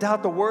fear, the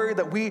doubt, the worry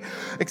that we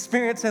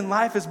experience in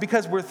life is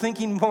because we're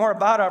thinking more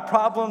about our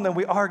problem than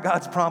we are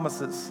God's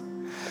promises.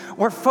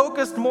 We're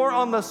focused more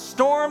on the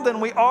storm than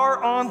we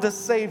are on the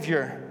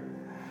Savior.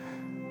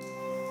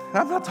 And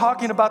I'm not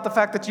talking about the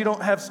fact that you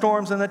don't have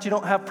storms and that you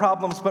don't have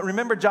problems, but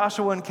remember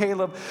Joshua and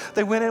Caleb,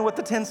 they went in with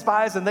the 10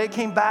 spies and they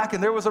came back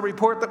and there was a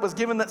report that was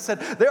given that said,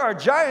 there are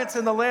giants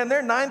in the land,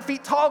 they're 9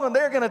 feet tall and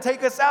they're gonna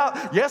take us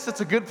out. Yes,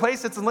 it's a good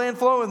place, it's a land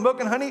flowing with milk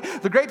and honey.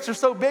 The grapes are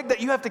so big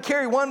that you have to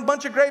carry one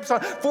bunch of grapes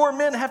on. 4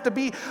 men have to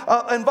be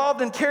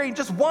involved in carrying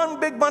just one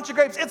big bunch of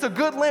grapes. It's a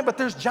good land, but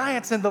there's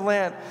giants in the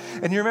land.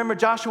 And you remember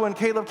Joshua and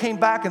Caleb came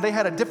back and they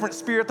had a different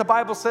spirit, the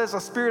Bible says, a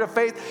spirit of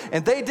faith,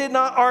 and they did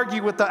not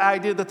argue with the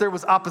idea that there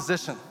was opposition.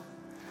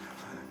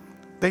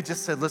 They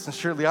just said, listen,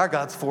 surely our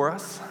God's for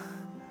us.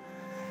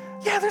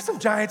 Yeah, there's some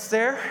giants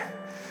there,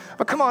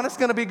 but come on, it's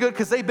gonna be good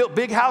because they built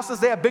big houses,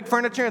 they have big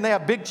furniture, and they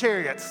have big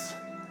chariots.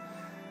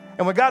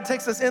 And when God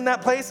takes us in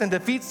that place and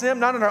defeats them,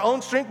 not in our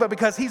own strength, but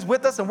because he's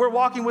with us and we're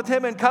walking with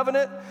him in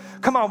covenant,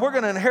 come on, we're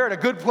gonna inherit a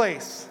good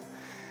place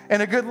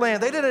and a good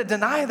land. They didn't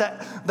deny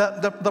that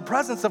the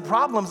presence of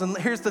problems, and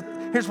here's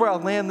where I'll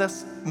land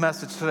this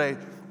message today.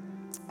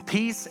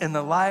 Peace in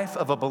the life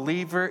of a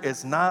believer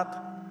is not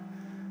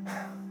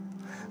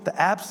the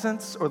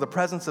absence or the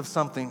presence of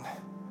something.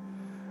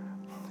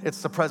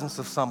 It's the presence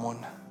of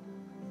someone.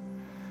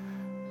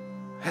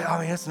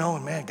 I mean, it's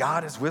knowing, man,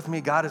 God is with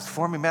me, God is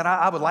for me. Man,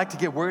 I would like to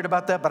get worried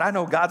about that, but I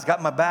know God's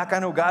got my back. I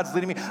know God's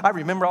leading me. I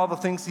remember all the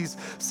things he's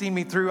seen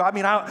me through. I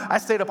mean, I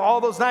stayed up all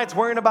those nights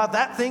worrying about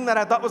that thing that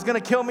I thought was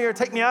gonna kill me or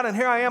take me out, and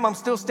here I am, I'm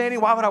still standing.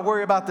 Why would I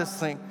worry about this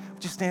thing?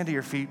 Would you stand to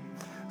your feet?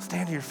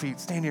 Stand to your feet,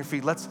 stand to your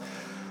feet. Let's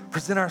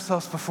present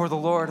ourselves before the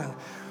Lord. And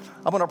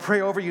I'm going to pray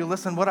over you.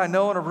 Listen, what I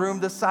know in a room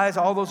this size,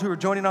 all those who are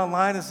joining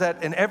online, is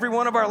that in every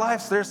one of our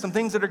lives, there's some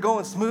things that are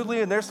going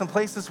smoothly, and there's some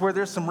places where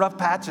there's some rough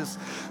patches,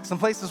 some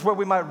places where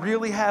we might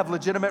really have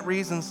legitimate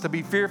reasons to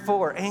be fearful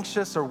or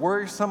anxious or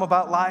worrisome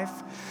about life.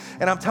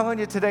 And I'm telling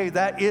you today,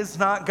 that is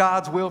not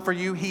God's will for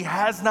you. He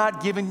has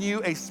not given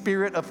you a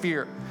spirit of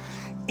fear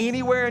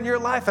anywhere in your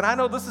life. And I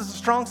know this is a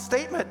strong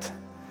statement.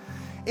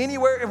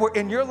 Anywhere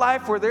in your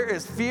life where there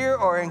is fear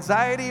or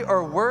anxiety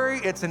or worry,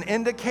 it's an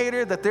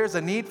indicator that there's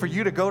a need for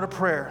you to go to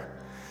prayer.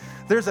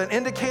 There's an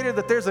indicator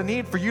that there's a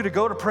need for you to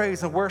go to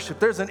praise and worship.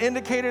 There's an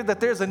indicator that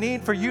there's a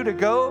need for you to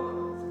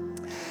go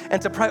and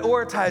to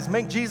prioritize,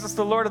 make Jesus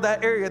the Lord of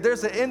that area.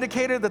 There's an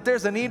indicator that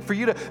there's a need for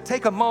you to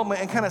take a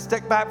moment and kind of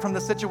step back from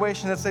the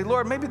situation and say,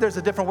 Lord, maybe there's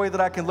a different way that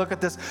I can look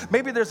at this.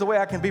 Maybe there's a way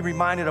I can be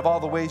reminded of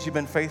all the ways you've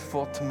been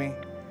faithful to me.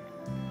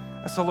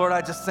 And so, Lord, I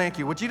just thank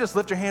you. Would you just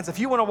lift your hands? If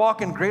you want to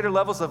walk in greater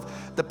levels of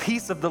the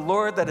peace of the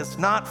Lord that is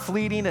not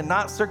fleeting and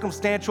not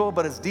circumstantial,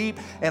 but is deep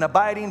and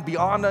abiding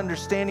beyond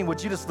understanding,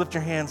 would you just lift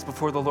your hands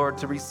before the Lord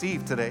to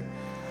receive today?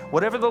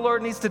 Whatever the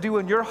Lord needs to do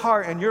in your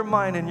heart and your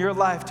mind and your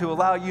life to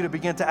allow you to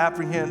begin to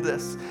apprehend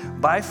this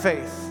by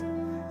faith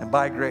and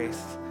by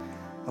grace.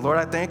 And Lord,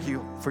 I thank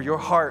you for your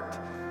heart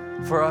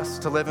for us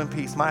to live in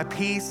peace. My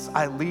peace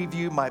I leave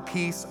you, my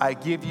peace I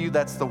give you.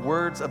 That's the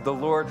words of the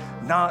Lord.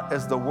 Not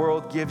as the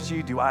world gives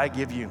you, do I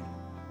give you.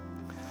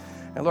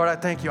 And Lord, I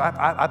thank you.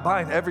 I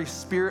bind every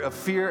spirit of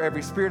fear,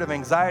 every spirit of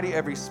anxiety,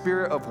 every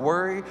spirit of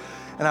worry.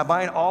 And I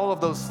bind all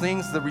of those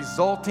things,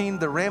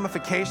 the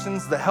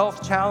ramifications, the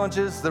health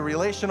challenges, the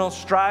relational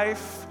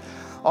strife,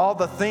 all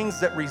the things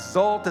that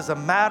result as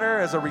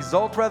a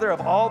result of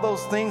all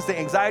those things, the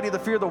anxiety, the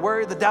fear, the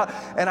worry, the doubt.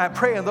 And I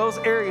pray in those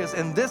areas,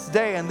 in this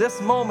day, in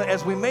this moment,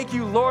 as we make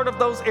you Lord of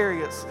those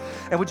areas.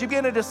 And would you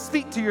begin to just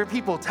speak to your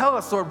people? Tell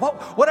us, Lord,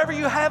 whatever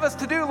you have us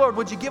to do, Lord,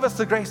 would you give us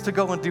the grace to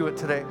go and do it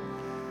today?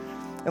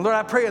 And Lord,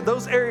 I pray in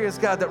those areas,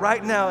 God, that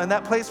right now, in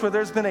that place where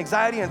there's been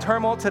anxiety and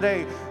turmoil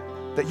today,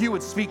 that you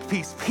would speak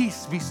peace.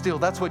 Peace, be still.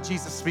 That's what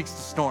Jesus speaks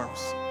to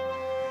storms.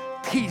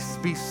 Peace,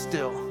 be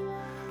still.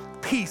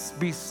 Peace,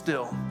 be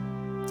still.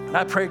 And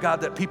I pray, God,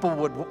 that people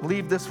would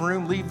leave this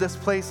room, leave this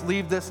place,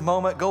 leave this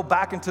moment, go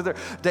back into their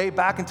day,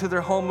 back into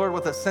their home, Lord,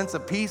 with a sense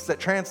of peace that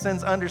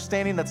transcends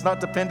understanding, that's not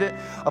dependent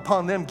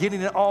upon them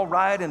getting it all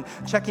right and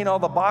checking all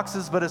the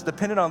boxes, but is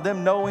dependent on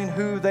them knowing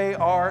who they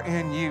are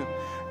in you.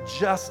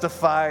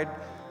 Justified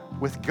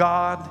with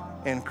God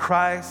in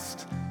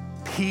Christ,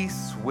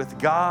 peace with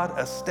God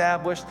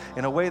established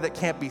in a way that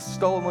can't be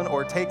stolen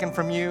or taken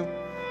from you.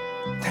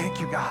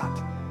 Thank you,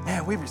 God.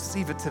 Man, we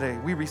receive it today.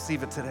 We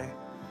receive it today.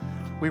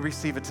 We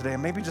receive it today.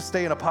 And maybe just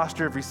stay in a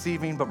posture of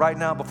receiving. But right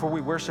now, before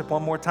we worship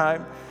one more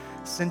time,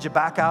 send you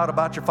back out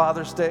about your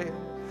Father's Day.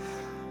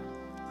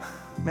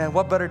 Man,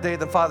 what better day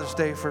than Father's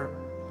Day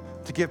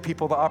to give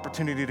people the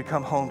opportunity to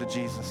come home to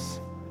Jesus?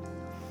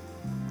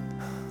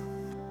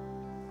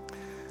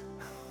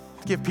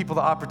 Give people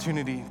the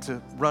opportunity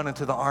to run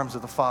into the arms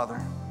of the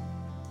Father.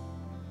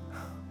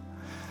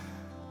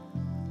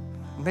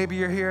 Maybe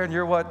you're here and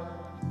you're what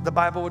the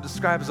Bible would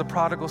describe as a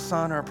prodigal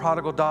son or a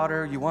prodigal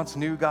daughter. You once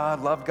knew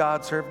God, loved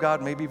God, served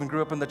God, maybe even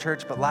grew up in the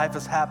church, but life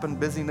has happened,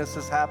 busyness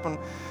has happened,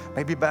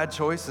 maybe bad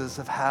choices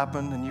have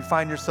happened, and you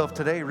find yourself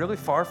today really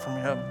far from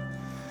Him.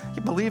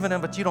 You believe in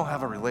Him, but you don't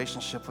have a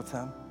relationship with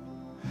Him.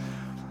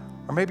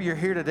 Or maybe you're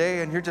here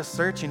today and you're just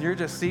searching, you're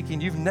just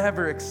seeking, you've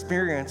never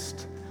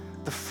experienced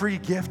the free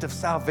gift of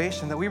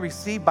salvation that we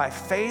receive by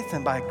faith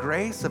and by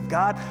grace of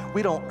God.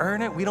 We don't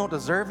earn it, we don't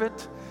deserve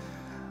it.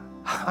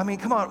 I mean,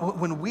 come on,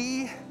 when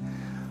we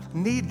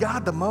need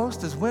God the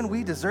most is when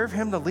we deserve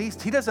Him the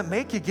least. He doesn't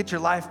make you get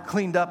your life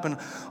cleaned up and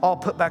all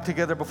put back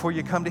together before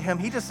you come to Him.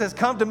 He just says,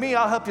 come to me,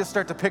 I'll help you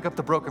start to pick up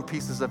the broken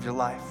pieces of your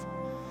life.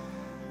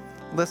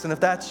 Listen, if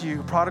that's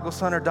you, prodigal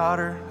son or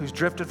daughter who's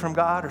drifted from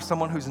God, or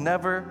someone who's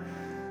never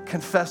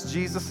confessed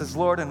Jesus as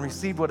Lord and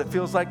received what it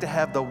feels like to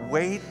have the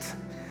weight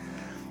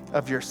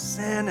of your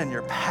sin and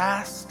your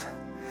past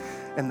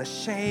and the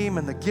shame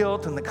and the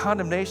guilt and the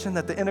condemnation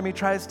that the enemy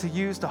tries to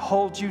use to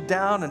hold you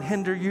down and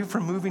hinder you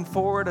from moving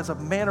forward as a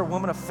man or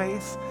woman of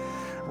faith,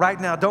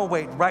 right now, don't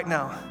wait, right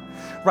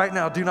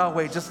now, do not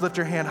wait. Just lift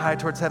your hand high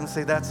towards heaven and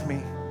say, that's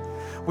me.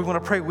 We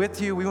want to pray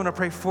with you. We want to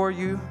pray for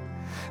you.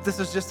 This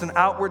is just an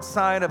outward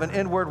sign of an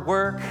inward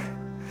work.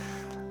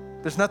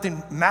 There's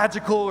nothing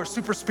magical or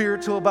super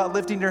spiritual about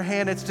lifting your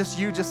hand. It's just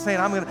you just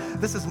saying,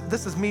 this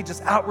is me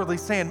just outwardly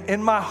saying,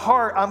 in my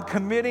heart, I'm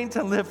committing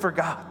to live for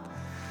God.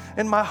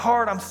 In my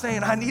heart, I'm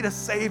saying, I need a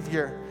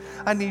Savior.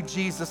 I need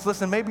Jesus.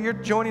 Listen, maybe you're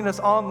joining us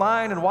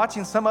online and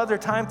watching some other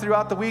time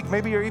throughout the week.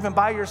 Maybe you're even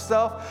by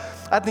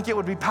yourself. I think it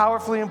would be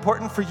powerfully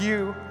important for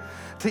you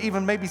to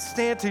even maybe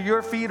stand to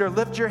your feet or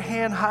lift your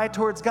hand high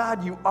towards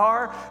God. You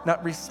are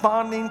not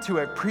responding to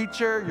a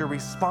preacher. You're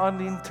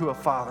responding to a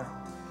Father.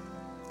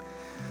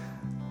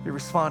 You're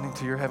responding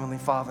to your Heavenly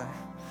Father.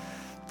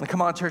 And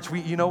come on, church,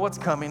 you know what's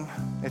coming.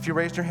 If you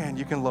raised your hand,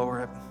 you can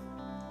lower it.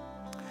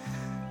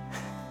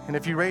 And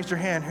if you raised your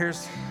hand,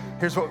 here's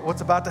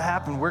what's about to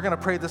happen. We're going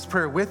to pray this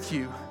prayer with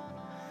you.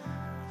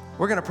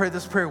 We're going to pray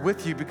this prayer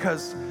with you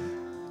because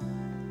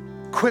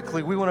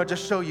quickly we want to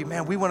just show you,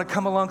 man, we want to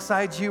come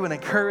alongside you and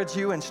encourage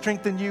you and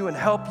strengthen you and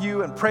help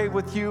you and pray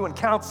with you and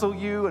counsel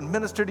you and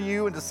minister to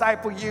you and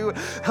disciple you,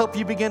 help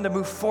you begin to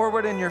move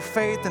forward in your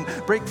faith and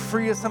break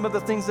free of some of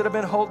the things that have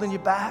been holding you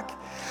back.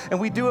 And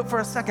we do it for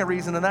a second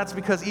reason, and that's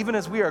because even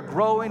as we are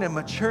growing and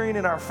maturing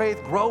in our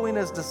faith, growing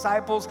as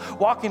disciples,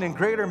 walking in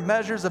greater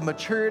measures of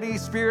maturity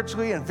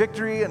spiritually and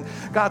victory and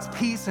God's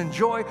peace and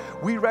joy,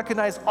 we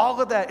recognize all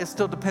of that is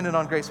still dependent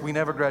on grace. We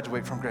never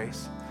graduate from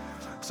grace.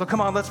 So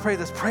come on, let's pray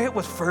this. Pray it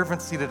with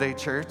fervency today,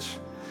 church.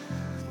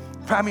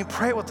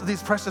 Pray it with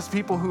these precious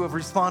people who have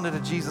responded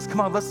to Jesus.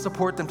 Come on, let's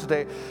support them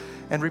today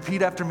and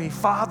repeat after me.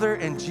 Father,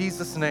 in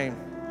Jesus' name,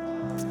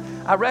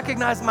 I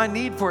recognize my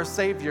need for a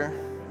Savior,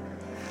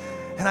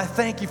 and I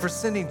thank you for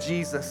sending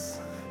Jesus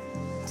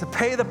to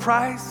pay the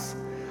price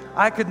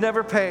I could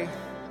never pay,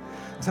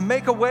 to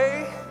make a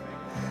way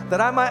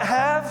that I might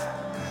have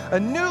a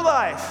new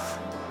life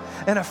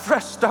and a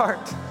fresh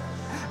start.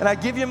 And I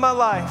give you my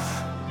life.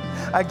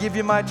 I give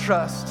you my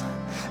trust.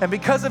 And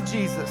because of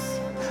Jesus,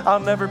 I'll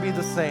never be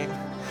the same.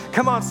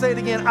 Come on, say it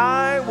again.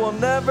 I will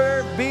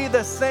never be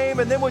the same.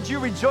 And then would you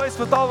rejoice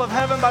with all of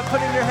heaven by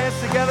putting your hands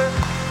together?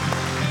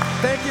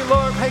 Thank you,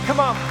 Lord. Hey, come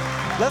on.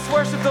 Let's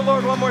worship the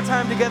Lord one more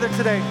time together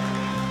today.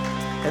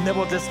 And then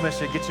we'll dismiss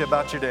you, get you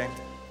about your day.